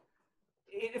 So,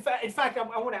 in fact,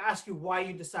 I want to ask you why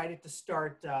you decided to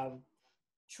start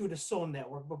True to Soul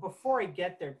Network. But before I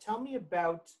get there, tell me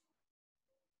about,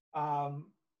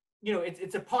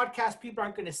 it's a podcast. People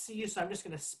aren't going to see you, so I'm just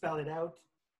going to spell it out.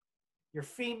 You're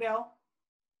female.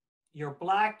 You're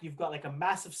Black. You've got like a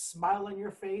massive smile on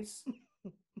your face.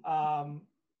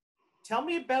 Tell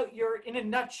me about in a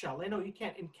nutshell. I know you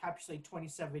can't encapsulate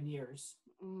 27 years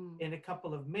in a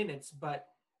couple of minutes, but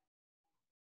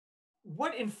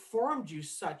what informed you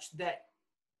such that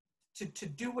to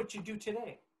do what you do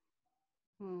today?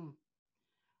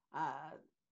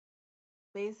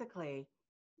 Basically,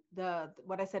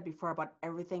 what I said before about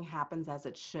everything happens as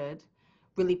it should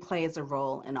really plays a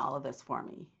role in all of this for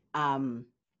me.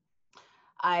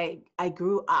 I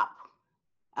grew up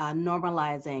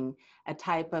normalizing a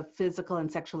type of physical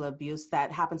and sexual abuse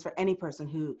that happens for any person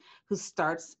who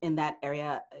starts in that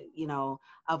area,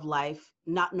 of life,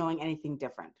 not knowing anything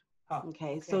different.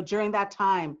 Okay. So during that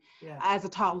time, as a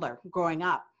toddler growing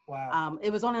up,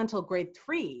 it was only until grade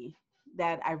 3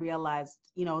 that I realized,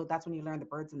 that's when you learn the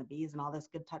birds and the bees and all this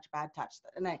good touch, bad touch.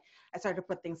 And I started to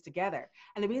put things together.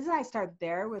 And the reason I start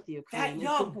there with you, Kareem, that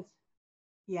young. Because,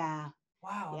 yeah.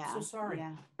 Wow. Yeah, I'm so sorry.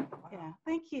 Yeah. Wow. Yeah.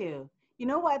 Thank you. You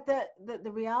know what?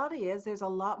 The reality is there's a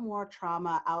lot more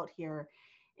trauma out here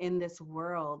in this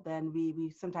world than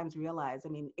we sometimes realize. I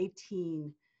mean,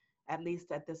 18, at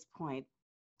least at this point,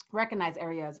 recognize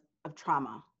areas of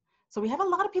trauma. So we have a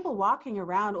lot of people walking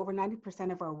around, over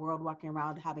 90% of our world walking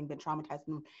around having been traumatized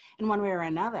in one way or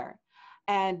another.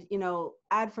 And,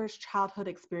 adverse childhood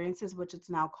experiences, which it's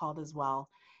now called as well,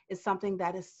 is something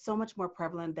that is so much more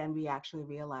prevalent than we actually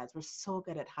realize. We're so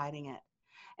good at hiding it.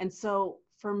 And so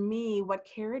for me, what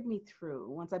carried me through,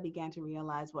 once I began to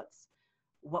realize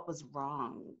what was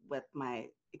wrong with my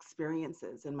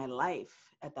experiences in my life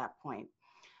at that point,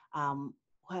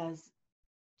 was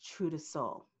True to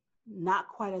Soul. Not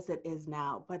quite as it is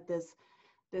now, but this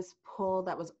pull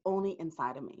that was only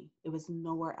inside of me. It was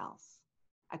nowhere else.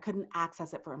 I couldn't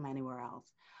access it from anywhere else.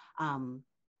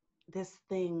 This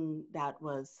thing that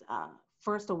was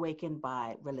first awakened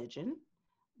by religion,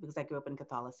 because I grew up in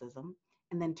Catholicism,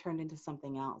 and then turned into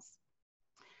something else.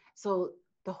 So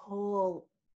the whole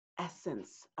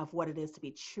essence of what it is to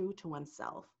be true to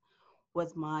oneself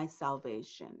was my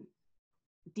salvation.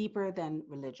 Deeper than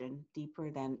religion,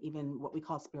 deeper than even what we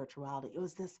call spirituality. It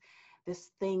was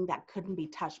this thing that couldn't be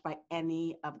touched by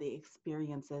any of the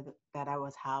experiences that I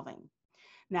was having.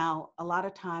 Now, a lot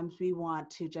of times we want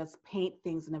to just paint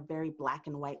things in a very black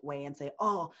and white way and say,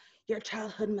 oh, your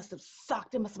childhood must have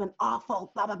sucked. It must have been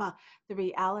awful, blah, blah, blah. The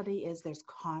reality is there's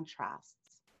contrasts.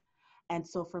 And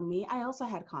so for me, I also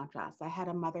had contrasts. I had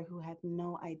a mother who had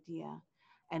no idea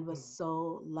and was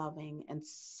so loving and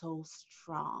so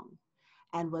strong,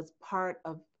 and was part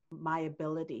of my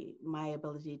ability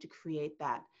to create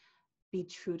that be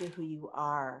true to who you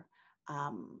are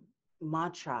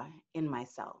mantra in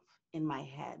myself, in my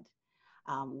head.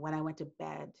 When I went to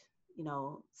bed,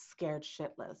 scared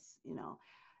shitless,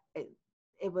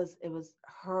 it was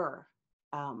her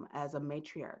as a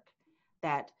matriarch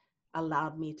that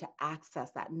allowed me to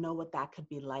access that, know what that could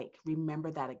be like, remember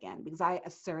that again, because I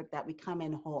assert that we come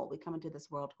into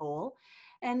this world whole,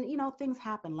 and things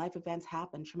happen, life events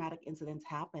happen, traumatic incidents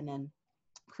happen, and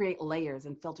create layers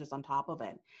and filters on top of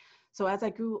it. So as I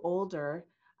grew older,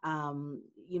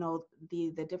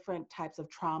 the different types of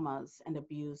traumas and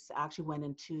abuse actually went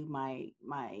into my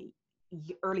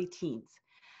early teens.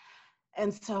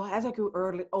 And so as I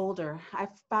grew older, I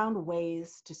found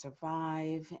ways to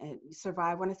survive. And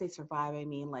survive, when I say survive, I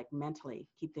mean like mentally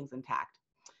keep things intact.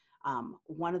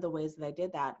 One of the ways that I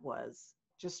did that was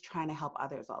just trying to help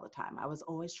others all the time. I was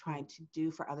always trying to do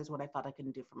for others what I felt I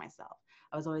couldn't do for myself.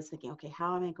 I was always thinking, okay,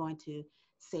 how am I going to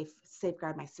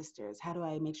safeguard my sisters? How do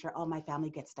I make sure all my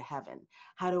family gets to heaven?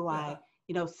 How do I,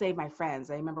 save my friends?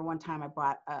 I remember one time I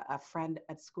brought a friend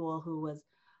at school who was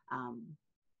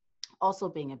also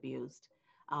being abused.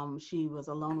 She was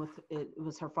alone with, it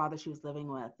was her father she was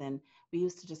living with, and we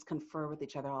used to just confer with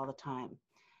each other all the time.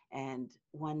 And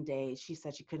one day she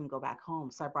said she couldn't go back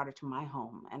home, so I brought her to my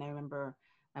home. And I remember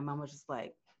my mom was just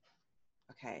like,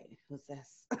 okay, who's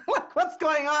this? Like, what's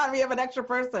going on? We have an extra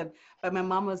person. But my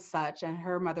mom was such, and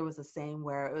her mother was the same,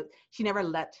 where she never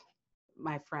let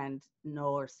my friend know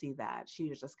or see that. She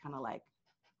was just kind of like,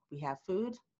 we have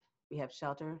food, we have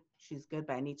shelter, she's good,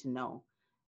 but I need to know,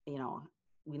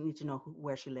 we need to know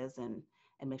where she lives and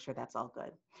make sure that's all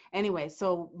good. Anyway,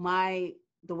 so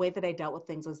the way that I dealt with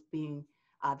things was being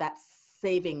that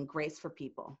saving grace for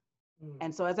people. Mm.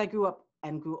 And so as I grew up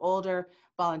and grew older,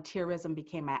 volunteerism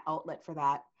became my outlet for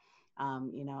that.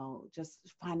 Just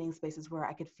finding spaces where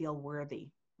I could feel worthy,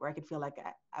 where I could feel like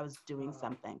I was doing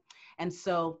something. And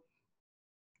so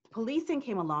policing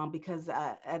came along because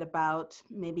at about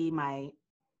maybe my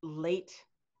late,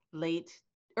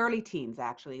 early teens,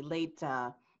 actually, late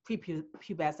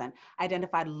prepubescent, I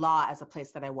identified law as a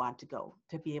place that I want to go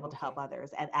to be able to help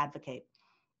others and advocate.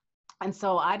 And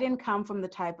so I didn't come from the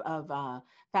type of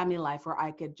family life where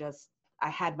I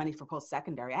had money for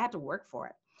post-secondary. I had to work for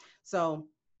it. So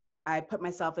I put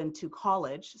myself into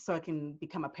college so I can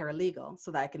become a paralegal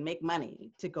so that I can make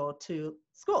money to go to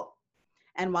school.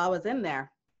 And while I was in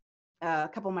there, a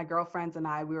couple of my girlfriends and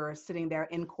we were sitting there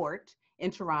in court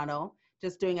in Toronto,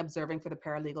 just doing observing for the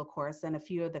paralegal course. And a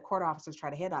few of the court officers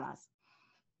tried to hit on us.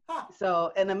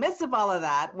 So in the midst of all of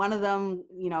that, one of them,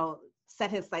 set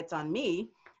his sights on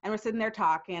me, and we're sitting there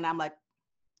talking, and I'm like,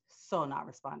 so not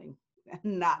responding,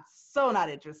 not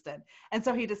interested. And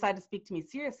so he decided to speak to me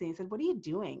seriously. He said, "What are you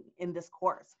doing in this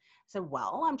course?" I said,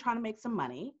 "Well, I'm trying to make some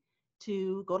money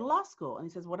to go to law school." And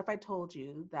he says, "What if I told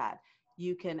you that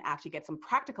you can actually get some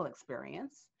practical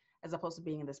experience as opposed to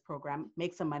being in this program,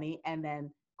 make some money, and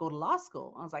then go to law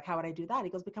school?" I was like, "How would I do that?" He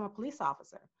goes, "Become a police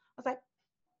officer." I was like,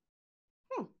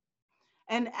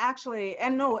 And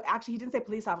no, he didn't say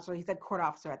police officer. He said court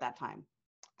officer at that time.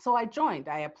 So I joined,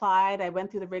 I applied, I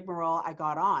went through the rigmarole, I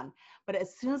got on. But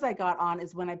as soon as I got on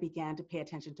is when I began to pay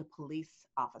attention to police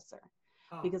officer.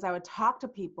 Because I would talk to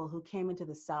people who came into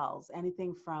the cells,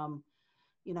 anything from,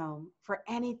 for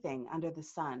anything under the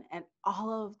sun. And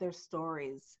all of their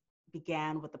stories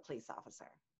began with the police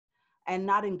officer. And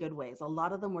not in good ways. A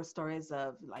lot of them were stories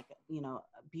of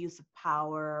abuse of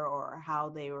power, or how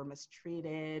they were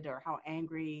mistreated, or how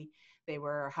angry they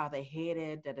were, how they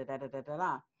hated, da da da da da da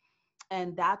da.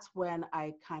 And that's when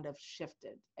I kind of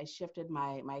shifted. I shifted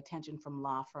my attention from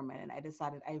law for a minute. I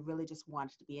decided I really just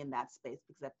wanted to be in that space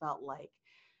because I felt like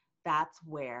that's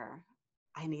where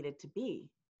I needed to be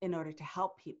in order to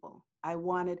help people.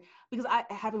 Because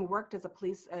having worked as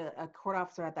a court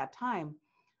officer at that time,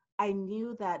 I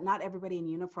knew that not everybody in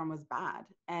uniform was bad.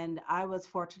 And I was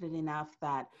fortunate enough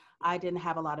that I didn't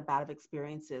have a lot of bad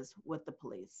experiences with the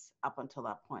police up until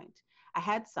that point. I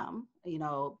had some,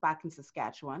 back in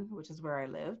Saskatchewan, which is where I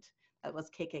lived. That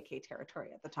was KKK territory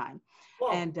at the time.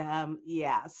 Whoa. And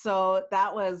so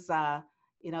that was,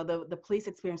 the police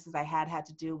experiences I had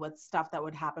to do with stuff that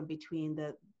would happen between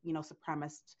the,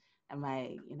 supremacist and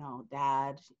my,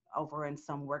 dad over in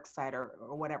some work site or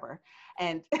whatever.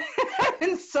 And,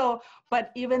 and so,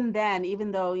 but even then,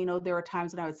 even though, there were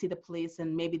times when I would see the police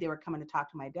and maybe they were coming to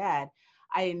talk to my dad,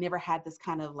 I never had this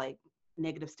kind of like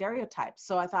negative stereotype.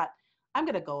 So I thought, I'm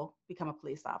going to go become a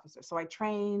police officer. So I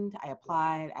trained, I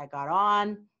applied, I got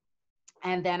on,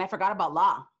 and then I forgot about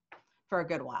law for a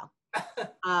good while.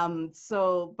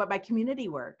 But my community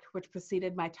work, which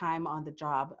preceded my time on the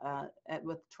job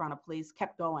with Toronto Police,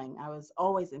 kept going. I was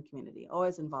always in community,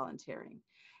 always in volunteering.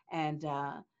 And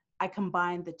I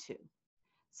combined the two.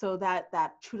 So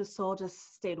that true to soul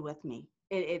just stayed with me.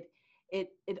 It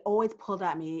always pulled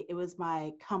at me. It was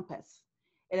my compass.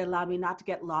 It allowed me not to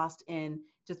get lost in,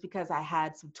 just because I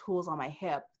had some tools on my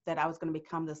hip, that I was going to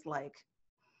become this like,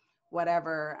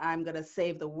 whatever, I'm going to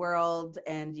save the world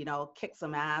and, kick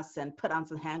some ass and put on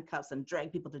some handcuffs and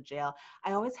drag people to jail.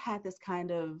 I always had this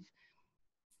kind of,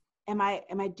 am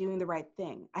I doing the right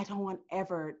thing? I don't want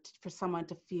ever for someone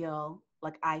to feel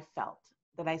like I felt,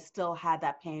 that I still had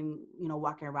that pain,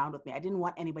 walking around with me. I didn't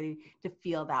want anybody to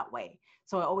feel that way.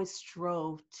 So I always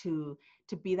strove to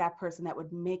be that person that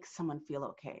would make someone feel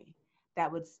okay, that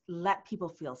would let people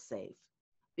feel safe.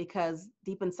 Because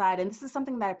deep inside, and this is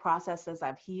something that I processed as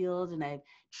I've healed and I've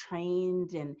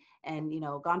trained and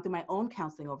gone through my own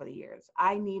counseling over the years,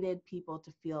 I needed people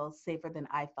to feel safer than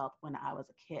I felt when I was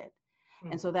a kid.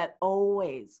 And so that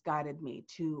always guided me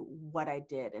to what I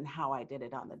did and how I did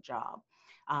it on the job.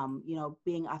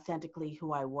 Being authentically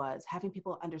who I was, having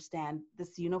people understand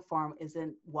this uniform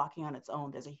isn't walking on its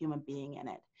own. There's a human being in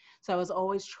it. So I was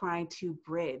always trying to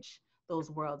bridge those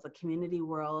worlds, the community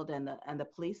world and the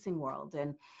policing world.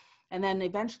 And then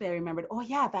eventually I remembered, oh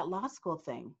yeah, that law school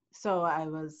thing. So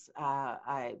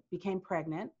I became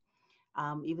pregnant,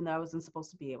 even though I wasn't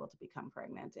supposed to be able to become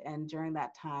pregnant. And during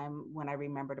that time, when I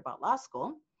remembered about law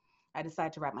school, I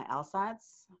decided to write my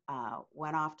LSATs,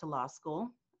 went off to law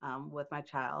school with my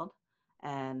child.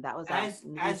 And that was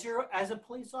as a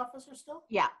police officer still?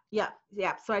 Yeah.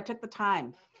 So I took the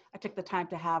time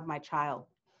to have my child,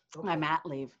 my mat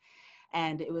leave.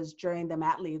 And it was during the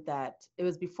mat leave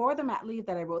before the mat leave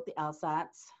that I wrote the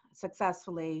LSATs,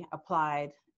 successfully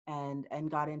applied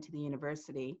and got into the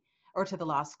university or to the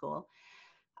law school.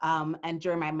 And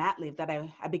during my mat leave that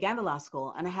I began the law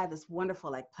school, and I had this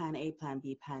wonderful like plan A, plan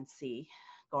B, plan C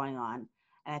going on.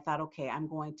 And I thought, okay, I'm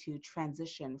going to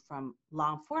transition from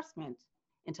law enforcement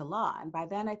into law. And by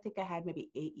then I think I had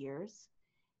maybe 8 years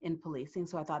in policing.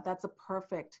 So I thought that's a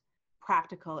perfect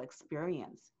practical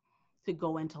experience to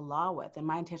go into law with. And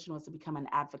my intention was to become an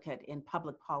advocate in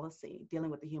public policy,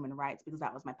 dealing with the human rights, because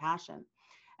that was my passion.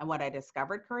 And what I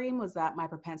discovered, Kareem, was that my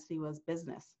propensity was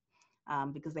business,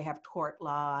 because they have tort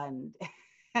law and,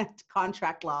 and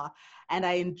contract law, and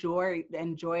I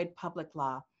enjoyed public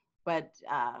law, but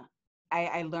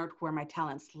I learned where my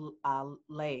talents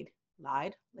laid.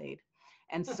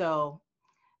 And so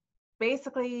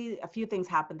basically, a few things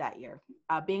happened that year.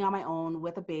 Being on my own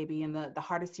with a baby in the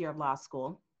hardest year of law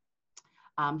school.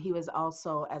 He was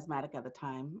also asthmatic at the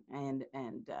time, and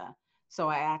so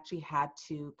I actually had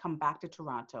to come back to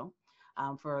Toronto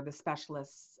for the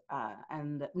specialists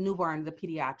and the newborn, the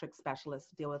pediatric specialist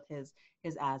to deal with his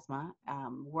asthma.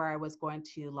 Where I was going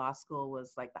to law school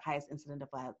was like the highest incident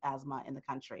of asthma in the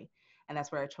country, and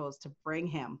that's where I chose to bring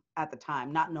him at the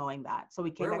time, not knowing that. So we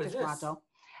came back to Toronto,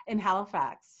 in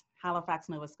Halifax,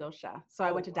 Nova Scotia. So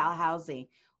I went to Dalhousie,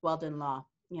 Weldon Law.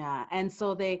 Yeah, and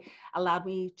so they allowed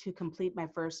me to complete my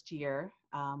first year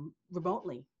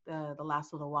remotely. The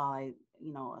last little while, I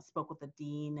spoke with the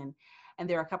dean, and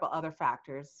there are a couple other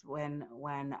factors when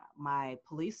my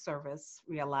police service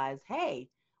realized, hey,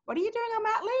 what are you doing on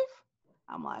mat leave?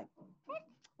 I'm like,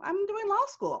 I'm doing law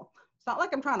school. It's not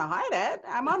like I'm trying to hide it.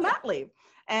 I'm on mat leave.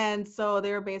 And so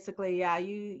they were basically, yeah,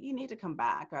 you need to come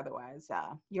back, otherwise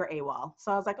you're AWOL.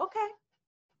 So I was like, okay.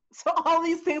 So all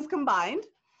these things combined,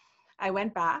 I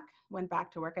went back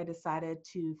to work. I decided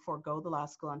to forego the law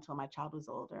school until my child was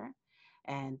older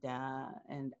and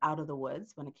out of the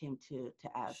woods when it came to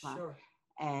asthma. Sure.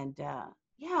 And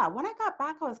yeah, when I got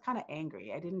back, I was kind of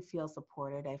angry. I didn't feel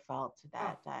supported. I felt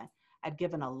that I'd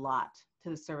given a lot to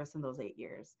the service in those 8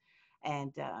 years.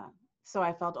 And so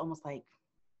I felt almost like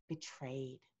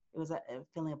betrayed. It was a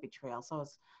feeling of betrayal. So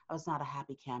I was not a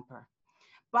happy camper.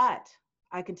 But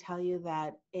I can tell you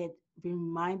that it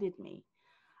reminded me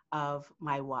of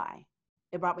my why.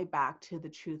 It brought me back to the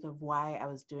truth of why I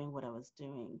was doing what I was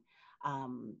doing.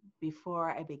 Before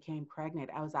I became pregnant,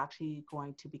 I was actually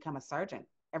going to become a sergeant.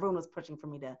 Everyone was pushing for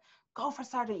me to go for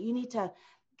sergeant. You need to,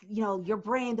 your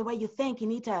brain, the way you think, you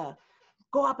need to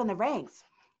go up in the ranks.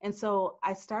 And so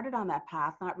I started on that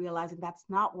path, not realizing that's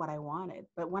not what I wanted.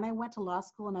 But when I went to law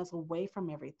school and I was away from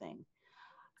everything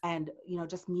and,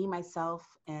 just me, myself,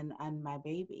 and my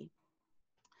baby,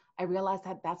 I realized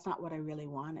that that's not what I really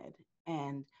wanted.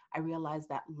 And I realized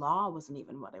that law wasn't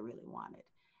even what I really wanted.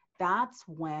 That's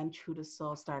when True to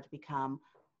Soul started to become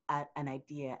an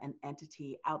idea, an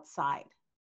entity outside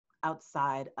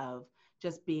of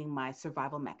just being my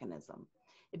survival mechanism.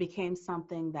 It became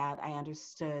something that I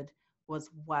understood was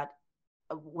what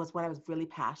I was really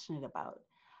passionate about.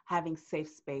 Having safe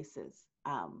spaces,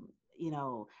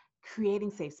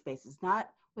 creating safe spaces, not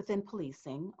within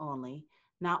policing only,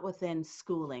 not within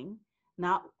schooling,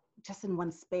 not just in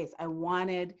one space. I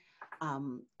wanted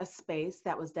a space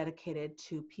that was dedicated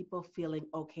to people feeling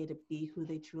okay to be who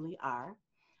they truly are,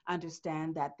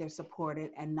 understand that they're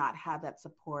supported, and not have that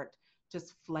support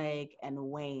just flag and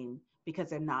wane because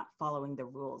they're not following the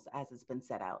rules as it's been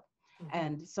set out. Mm-hmm.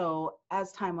 And so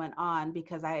as time went on,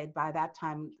 because I had by that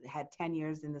time had 10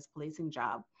 years in this policing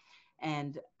job,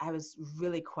 and I was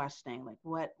really questioning, like,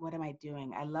 what am I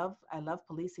doing? I love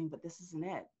policing, but this isn't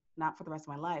it, not for the rest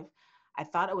of my life. I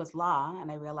thought it was law,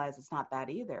 and I realized it's not that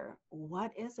either.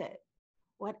 What is it?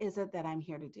 What is it that I'm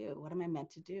here to do? What am I meant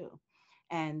to do?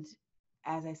 And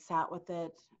as I sat with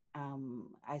it,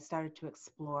 I started to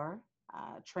explore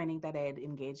training that I had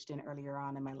engaged in earlier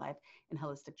on in my life in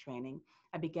holistic training.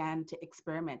 I began to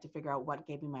experiment to figure out what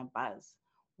gave me my buzz,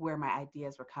 where my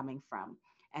ideas were coming from.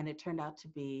 And it turned out to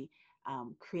be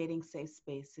creating safe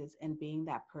spaces and being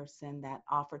that person that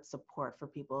offered support for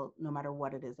people, no matter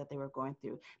what it is that they were going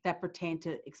through, that pertained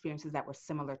to experiences that were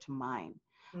similar to mine.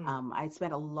 I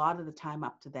spent a lot of the time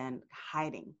up to then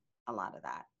hiding a lot of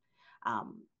that,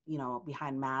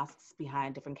 behind masks,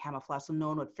 behind different camouflage, so no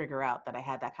one would figure out that I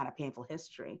had that kind of painful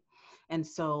history. And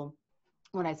so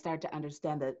when I started to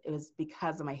understand that it was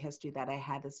because of my history that I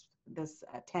had this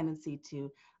tendency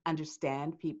to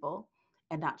understand people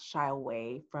and not shy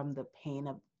away from the pain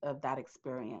of that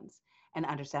experience and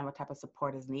understand what type of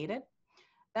support is needed,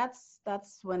 that's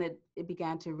when it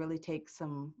began to really take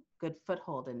some good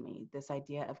foothold in me, this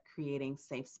idea of creating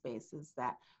safe spaces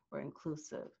that were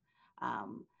inclusive.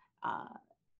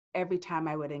 Every time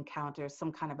I would encounter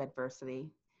some kind of adversity,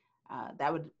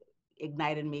 that would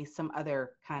ignited me some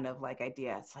other kind of like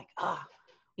idea. It's like,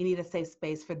 we need a safe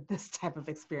space for this type of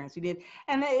experience. We need,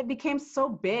 and it became so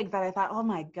big that I thought, oh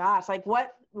my gosh, like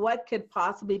what could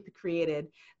possibly be created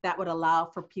that would allow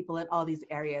for people in all these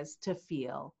areas to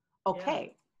feel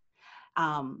okay?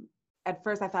 Um, at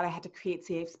first, I thought I had to create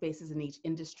safe spaces in each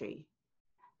industry.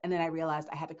 And then I realized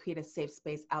I had to create a safe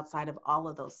space outside of all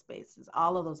of those spaces,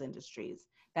 all of those industries,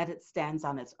 that it stands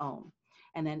on its own.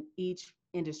 And then each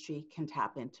industry can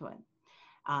tap into it.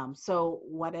 So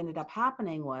what ended up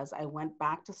happening was I went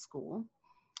back to school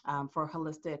for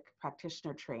holistic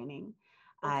practitioner training.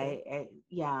 Okay.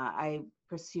 I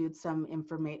pursued some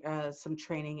some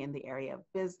training in the area of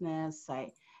business.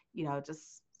 I,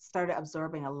 just started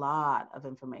absorbing a lot of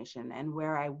information. And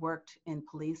where I worked in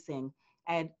policing,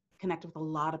 I had connected with a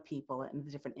lot of people in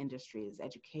the different industries,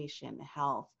 education,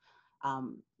 health,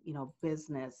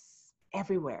 business,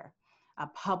 everywhere,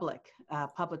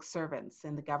 public servants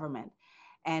in the government.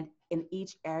 And in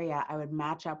each area, I would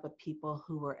match up with people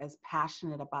who were as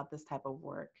passionate about this type of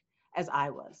work as I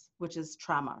was, which is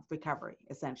trauma recovery,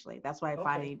 essentially. That's why I Okay.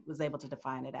 finally was able to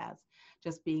define it as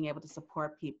just being able to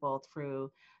support people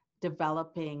through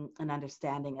developing an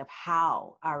understanding of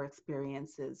how our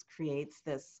experiences creates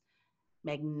this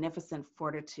magnificent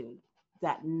fortitude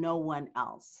that no one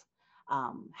else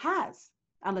has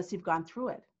unless you've gone through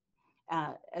it.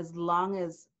 As long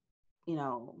as,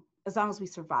 as long as we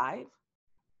survive,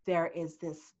 there is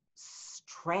this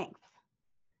strength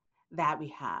that we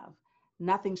have.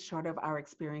 Nothing short of our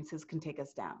experiences can take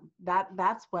us down.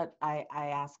 That's what I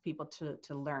ask people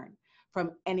to learn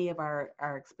from any of our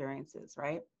experiences,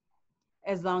 right?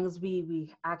 As long as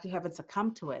we actually haven't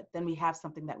succumbed to it, then we have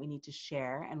something that we need to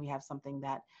share, and we have something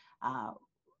that uh,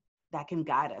 that can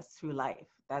guide us through life.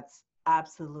 That's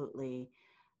absolutely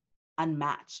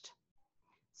unmatched.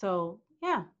 So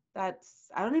yeah, that's,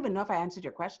 I don't even know if I answered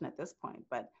your question at this point,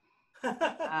 but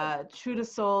True to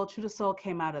Soul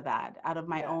came out of that, out of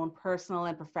my Yeah. own personal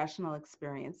and professional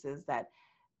experiences that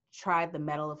tried the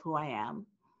metal of who I am.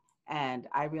 And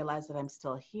I realized that I'm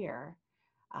still here.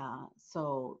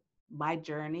 So my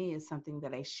journey is something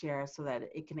that I share so that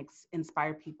it can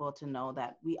inspire people to know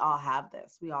that we all have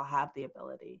this. We all have the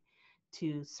ability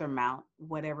to surmount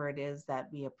whatever it is that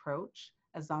we approach,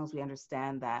 as long as we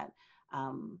understand that,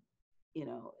 um,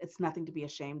 it's nothing to be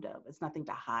ashamed of. It's nothing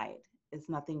to hide. It's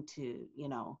nothing to,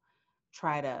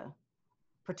 try to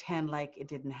pretend like it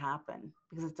didn't happen,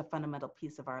 because it's a fundamental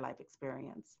piece of our life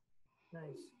experience.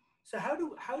 Nice. So how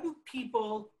do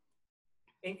people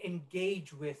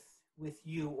engage with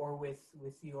you or with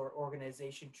your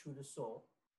organization True to Soul?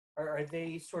 Are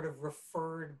they sort of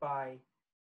referred by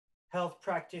health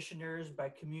practitioners, by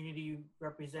community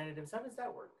representatives? How does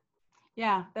that work?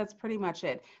 Yeah, that's pretty much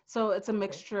it. So it's Okay.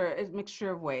 a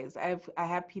mixture of ways. I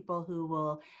have people who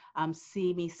will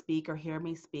see me speak or hear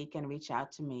me speak and reach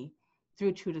out to me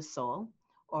through True to Soul,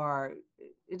 or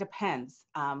it depends.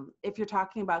 If you're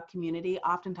talking about community,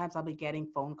 oftentimes I'll be getting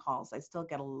phone calls. I still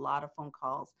get a lot of phone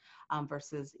calls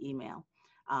versus email,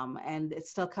 and it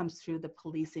still comes through the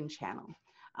policing channel.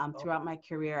 Throughout Okay. my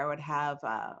career, I would have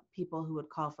people who would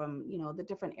call from, the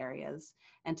different areas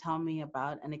and tell me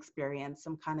about an experience,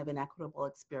 some kind of inequitable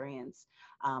experience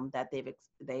that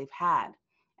they've had,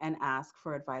 and ask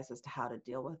for advice as to how to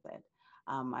deal with it.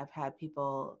 I've had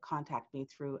people contact me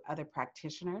through other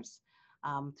practitioners,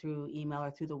 through email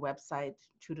or through the website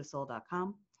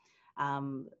truetosoul.com,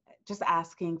 um, just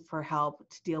asking for help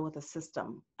to deal with a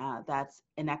system that's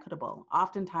inequitable.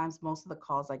 Oftentimes, most of the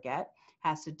calls I get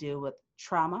has to do with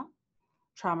trauma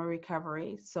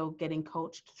recovery, so getting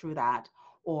coached through that,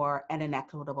 or an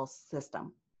inequitable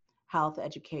system, health,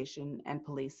 education, and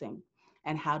policing.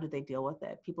 And how do they deal with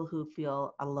it? People who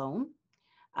feel alone,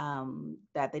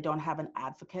 that they don't have an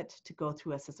advocate to go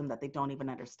through a system that they don't even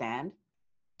understand.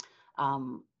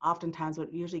 Oftentimes,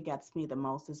 what usually gets me the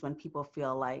most is when people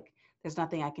feel like there's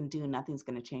nothing I can do, nothing's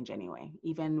going to change anyway.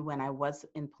 Even when I was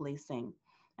in policing,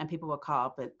 and people would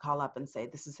call up and say,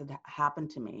 "This has happened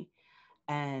to me,"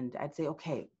 and I'd say,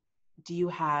 "Okay, do you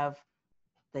have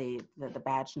the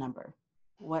badge number?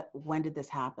 When did this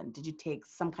happen? Did you take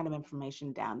some kind of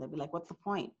information down?" They'd be like, "What's the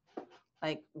point?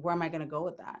 Like, where am I going to go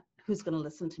with that? Who's going to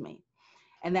listen to me?"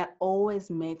 And that always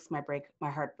makes my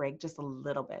heart break just a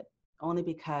little bit, only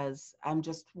because I'm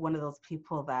just one of those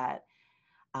people that,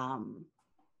 um,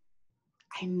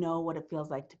 I know what it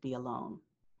feels like to be alone.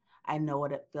 I know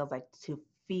what it feels like to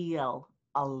feel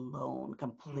alone, Hmm.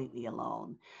 completely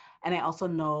alone. And I also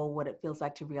know what it feels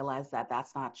like to realize that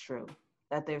that's not true,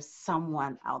 that there's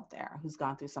someone out there who's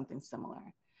gone through something similar.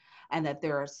 and that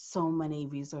there are so many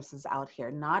resources out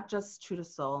here, not just True to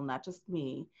Soul, not just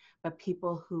me, but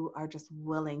people who are just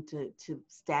willing to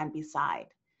stand beside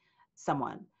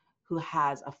someone who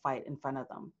has a fight in front of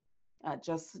them.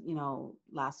 Just,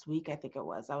 last week, I think it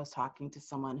was, I was talking to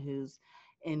someone who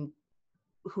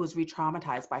was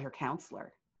re-traumatized by her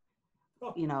counselor.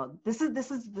 Oh. This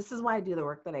is why I do the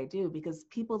work that I do, because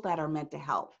people that are meant to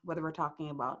help, whether we're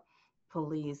talking about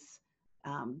police,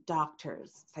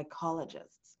 doctors,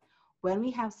 psychologists, when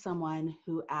we have someone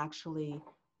who actually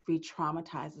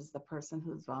re-traumatizes the person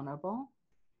who's vulnerable,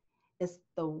 it's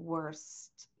the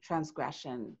worst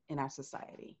transgression in our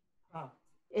society. Oh.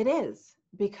 It is,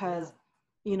 because,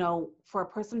 for a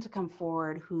person to come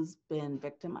forward who's been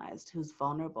victimized, who's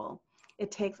vulnerable, it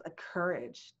takes a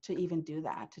courage to even do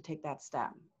that, to take that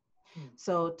step.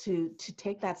 So to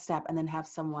take that step and then have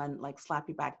someone like slap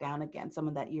you back down again,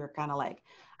 someone that you're kind of like,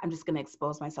 I'm just going to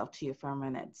expose myself to you for a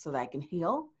minute so that I can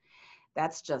heal.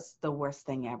 That's just the worst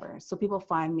thing ever. So people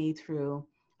find me through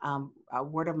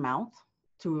word of mouth,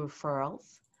 through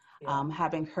referrals,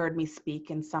 having heard me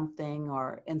speak in something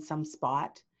or in some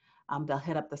spot. They'll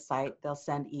hit up the site, they'll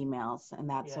send emails and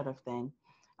that sort of thing,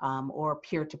 or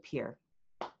peer-to-peer.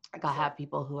 Like I have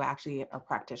people who actually are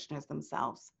practitioners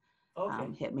themselves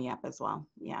hit me up as well.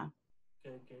 Yeah.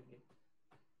 Good.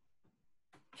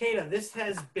 Kata, this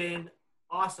has been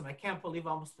awesome. I can't believe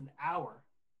almost an hour.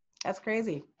 That's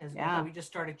crazy. We just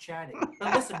started chatting.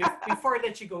 But listen, before I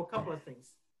let you go, a couple of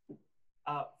things.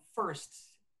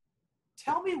 First,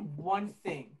 tell me one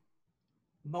thing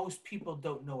most people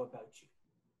don't know about you.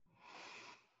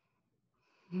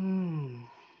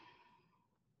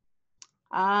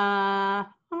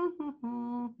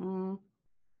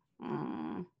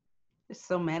 There's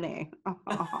so many.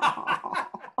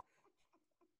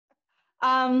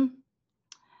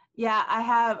 Yeah, I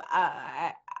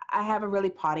have a really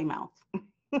potty mouth.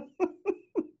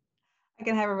 I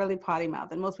can have a really potty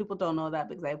mouth, and most people don't know that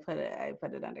because I put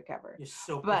it undercover. You're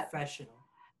so professional.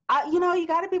 You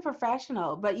got to be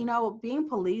professional, but being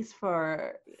police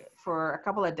for a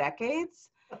couple of decades,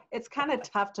 it's kind of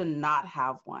tough to not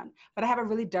have one. But I have a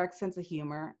really dark sense of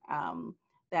humor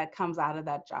that comes out of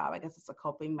that job. I guess it's a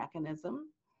coping mechanism.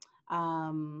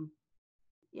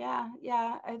 Yeah,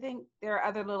 I think there are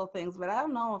other little things, but I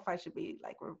don't know if I should be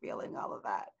like revealing all of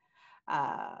that.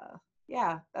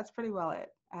 Yeah, that's pretty well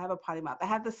it. I have a potty mouth. I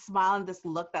have this smile and this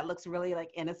look that looks really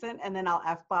like innocent, and then I'll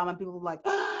F-bomb and people will be like,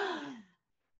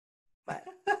 but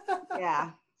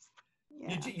yeah.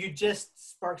 You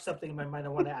just sparked something in my mind I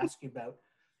want to ask you about.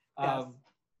 Yes.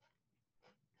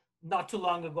 Not too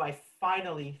long ago, I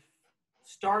finally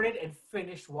started and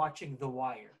finished watching The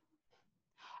Wire.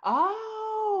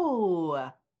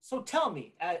 Oh. So tell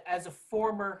me, as a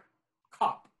former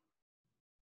cop,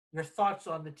 your thoughts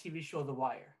on the TV show The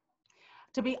Wire.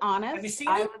 To be honest, have you seen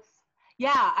it?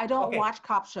 I don't watch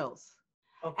cop shows.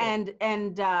 Okay.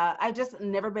 And I've just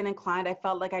never been inclined. I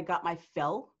felt like I got my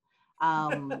fill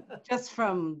just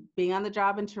from being on the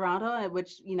job in Toronto,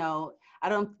 which, I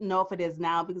don't know if it is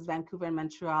now because Vancouver and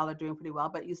Montreal are doing pretty well,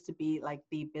 but it used to be like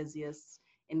the busiest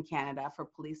in Canada for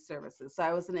police services. So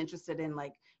I wasn't interested in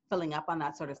like filling up on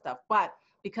that sort of stuff. But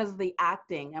because of the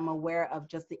acting, I'm aware of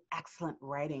just the excellent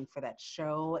writing for that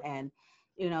show. And,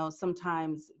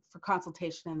 sometimes for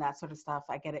consultation and that sort of stuff,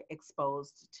 I get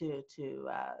exposed to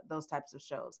those types of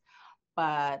shows.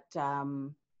 But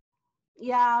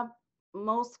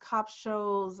most cop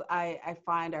shows I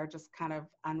find are just kind of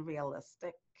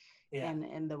unrealistic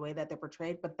in the way that they're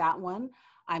portrayed. But that one,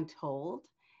 I'm told,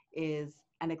 is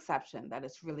an exception, that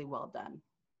it's really well done.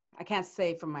 I can't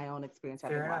say from my own experience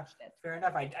having watched it. Fair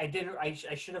enough.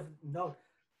 I should have known.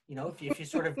 If you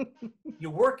sort of you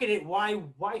work at it, why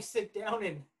sit down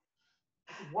and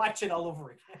watch it all over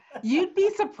again? You'd be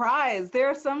surprised. There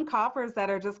are some coppers that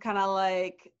are just kind of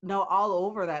like, all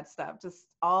over that stuff, just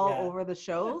all over the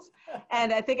shows.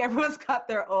 And I think everyone's got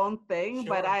their own thing.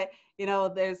 Sure. But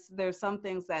there's some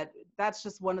things that's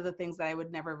just one of the things that I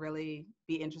would never really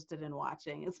be interested in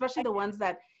watching, especially the ones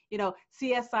that,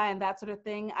 CSI and that sort of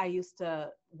thing, I used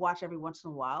to watch every once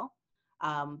in a while.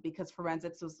 Because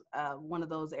forensics was one of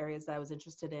those areas that I was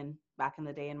interested in back in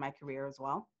the day in my career as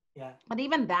well. Yeah. But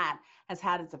even that has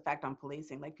had its effect on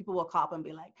policing. Like people will call up and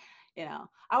be like,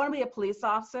 I want to be a police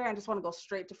officer and just want to go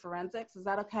straight to forensics. Is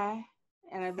that okay?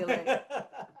 And I'd be like,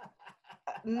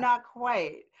 not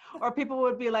quite. Or people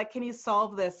would be like, can you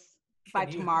solve this by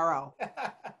tomorrow?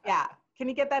 Yeah. Can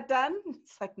you get that done?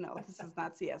 It's like, no, this is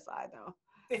not CSI though.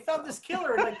 They found this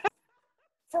killer in like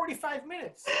 45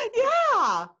 minutes.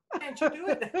 Yeah. Can't you do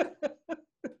it?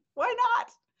 Why not?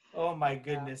 Oh my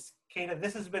goodness. Kata,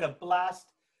 this has been a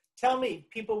blast. Tell me,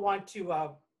 people want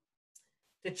to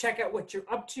to check out what you're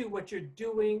up to, what you're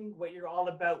doing, what you're all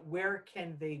about, where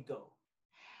can they go?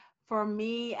 For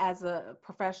me, as a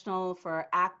professional for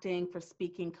acting, for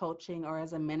speaking, coaching, or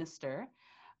as a minister,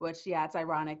 which, yeah, it's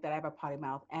ironic that I have a potty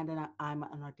mouth and I'm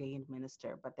an ordained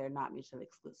minister, but they're not mutually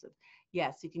exclusive.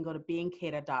 Yes, you can go to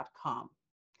beingkata.com.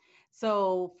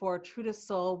 So for True to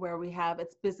Soul, where we have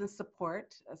it's business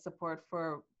support, support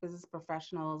for business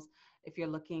professionals. If you're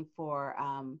looking for,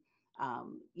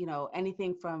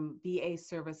 anything from VA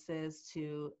services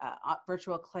to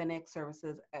virtual clinic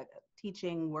services,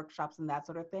 teaching workshops and that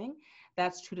sort of thing,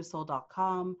 that's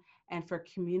truetosoul.com. And for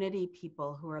community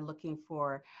people who are looking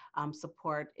for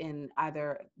support in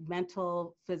either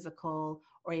mental, physical,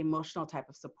 or emotional type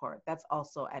of support, that's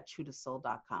also at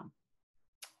truetosoul.com.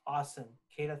 Awesome.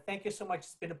 Kata, thank you so much.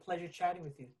 It's been a pleasure chatting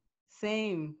with you.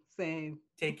 Same.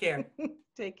 Take care.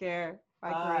 Take care.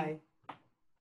 Bye, Bye. Kareem.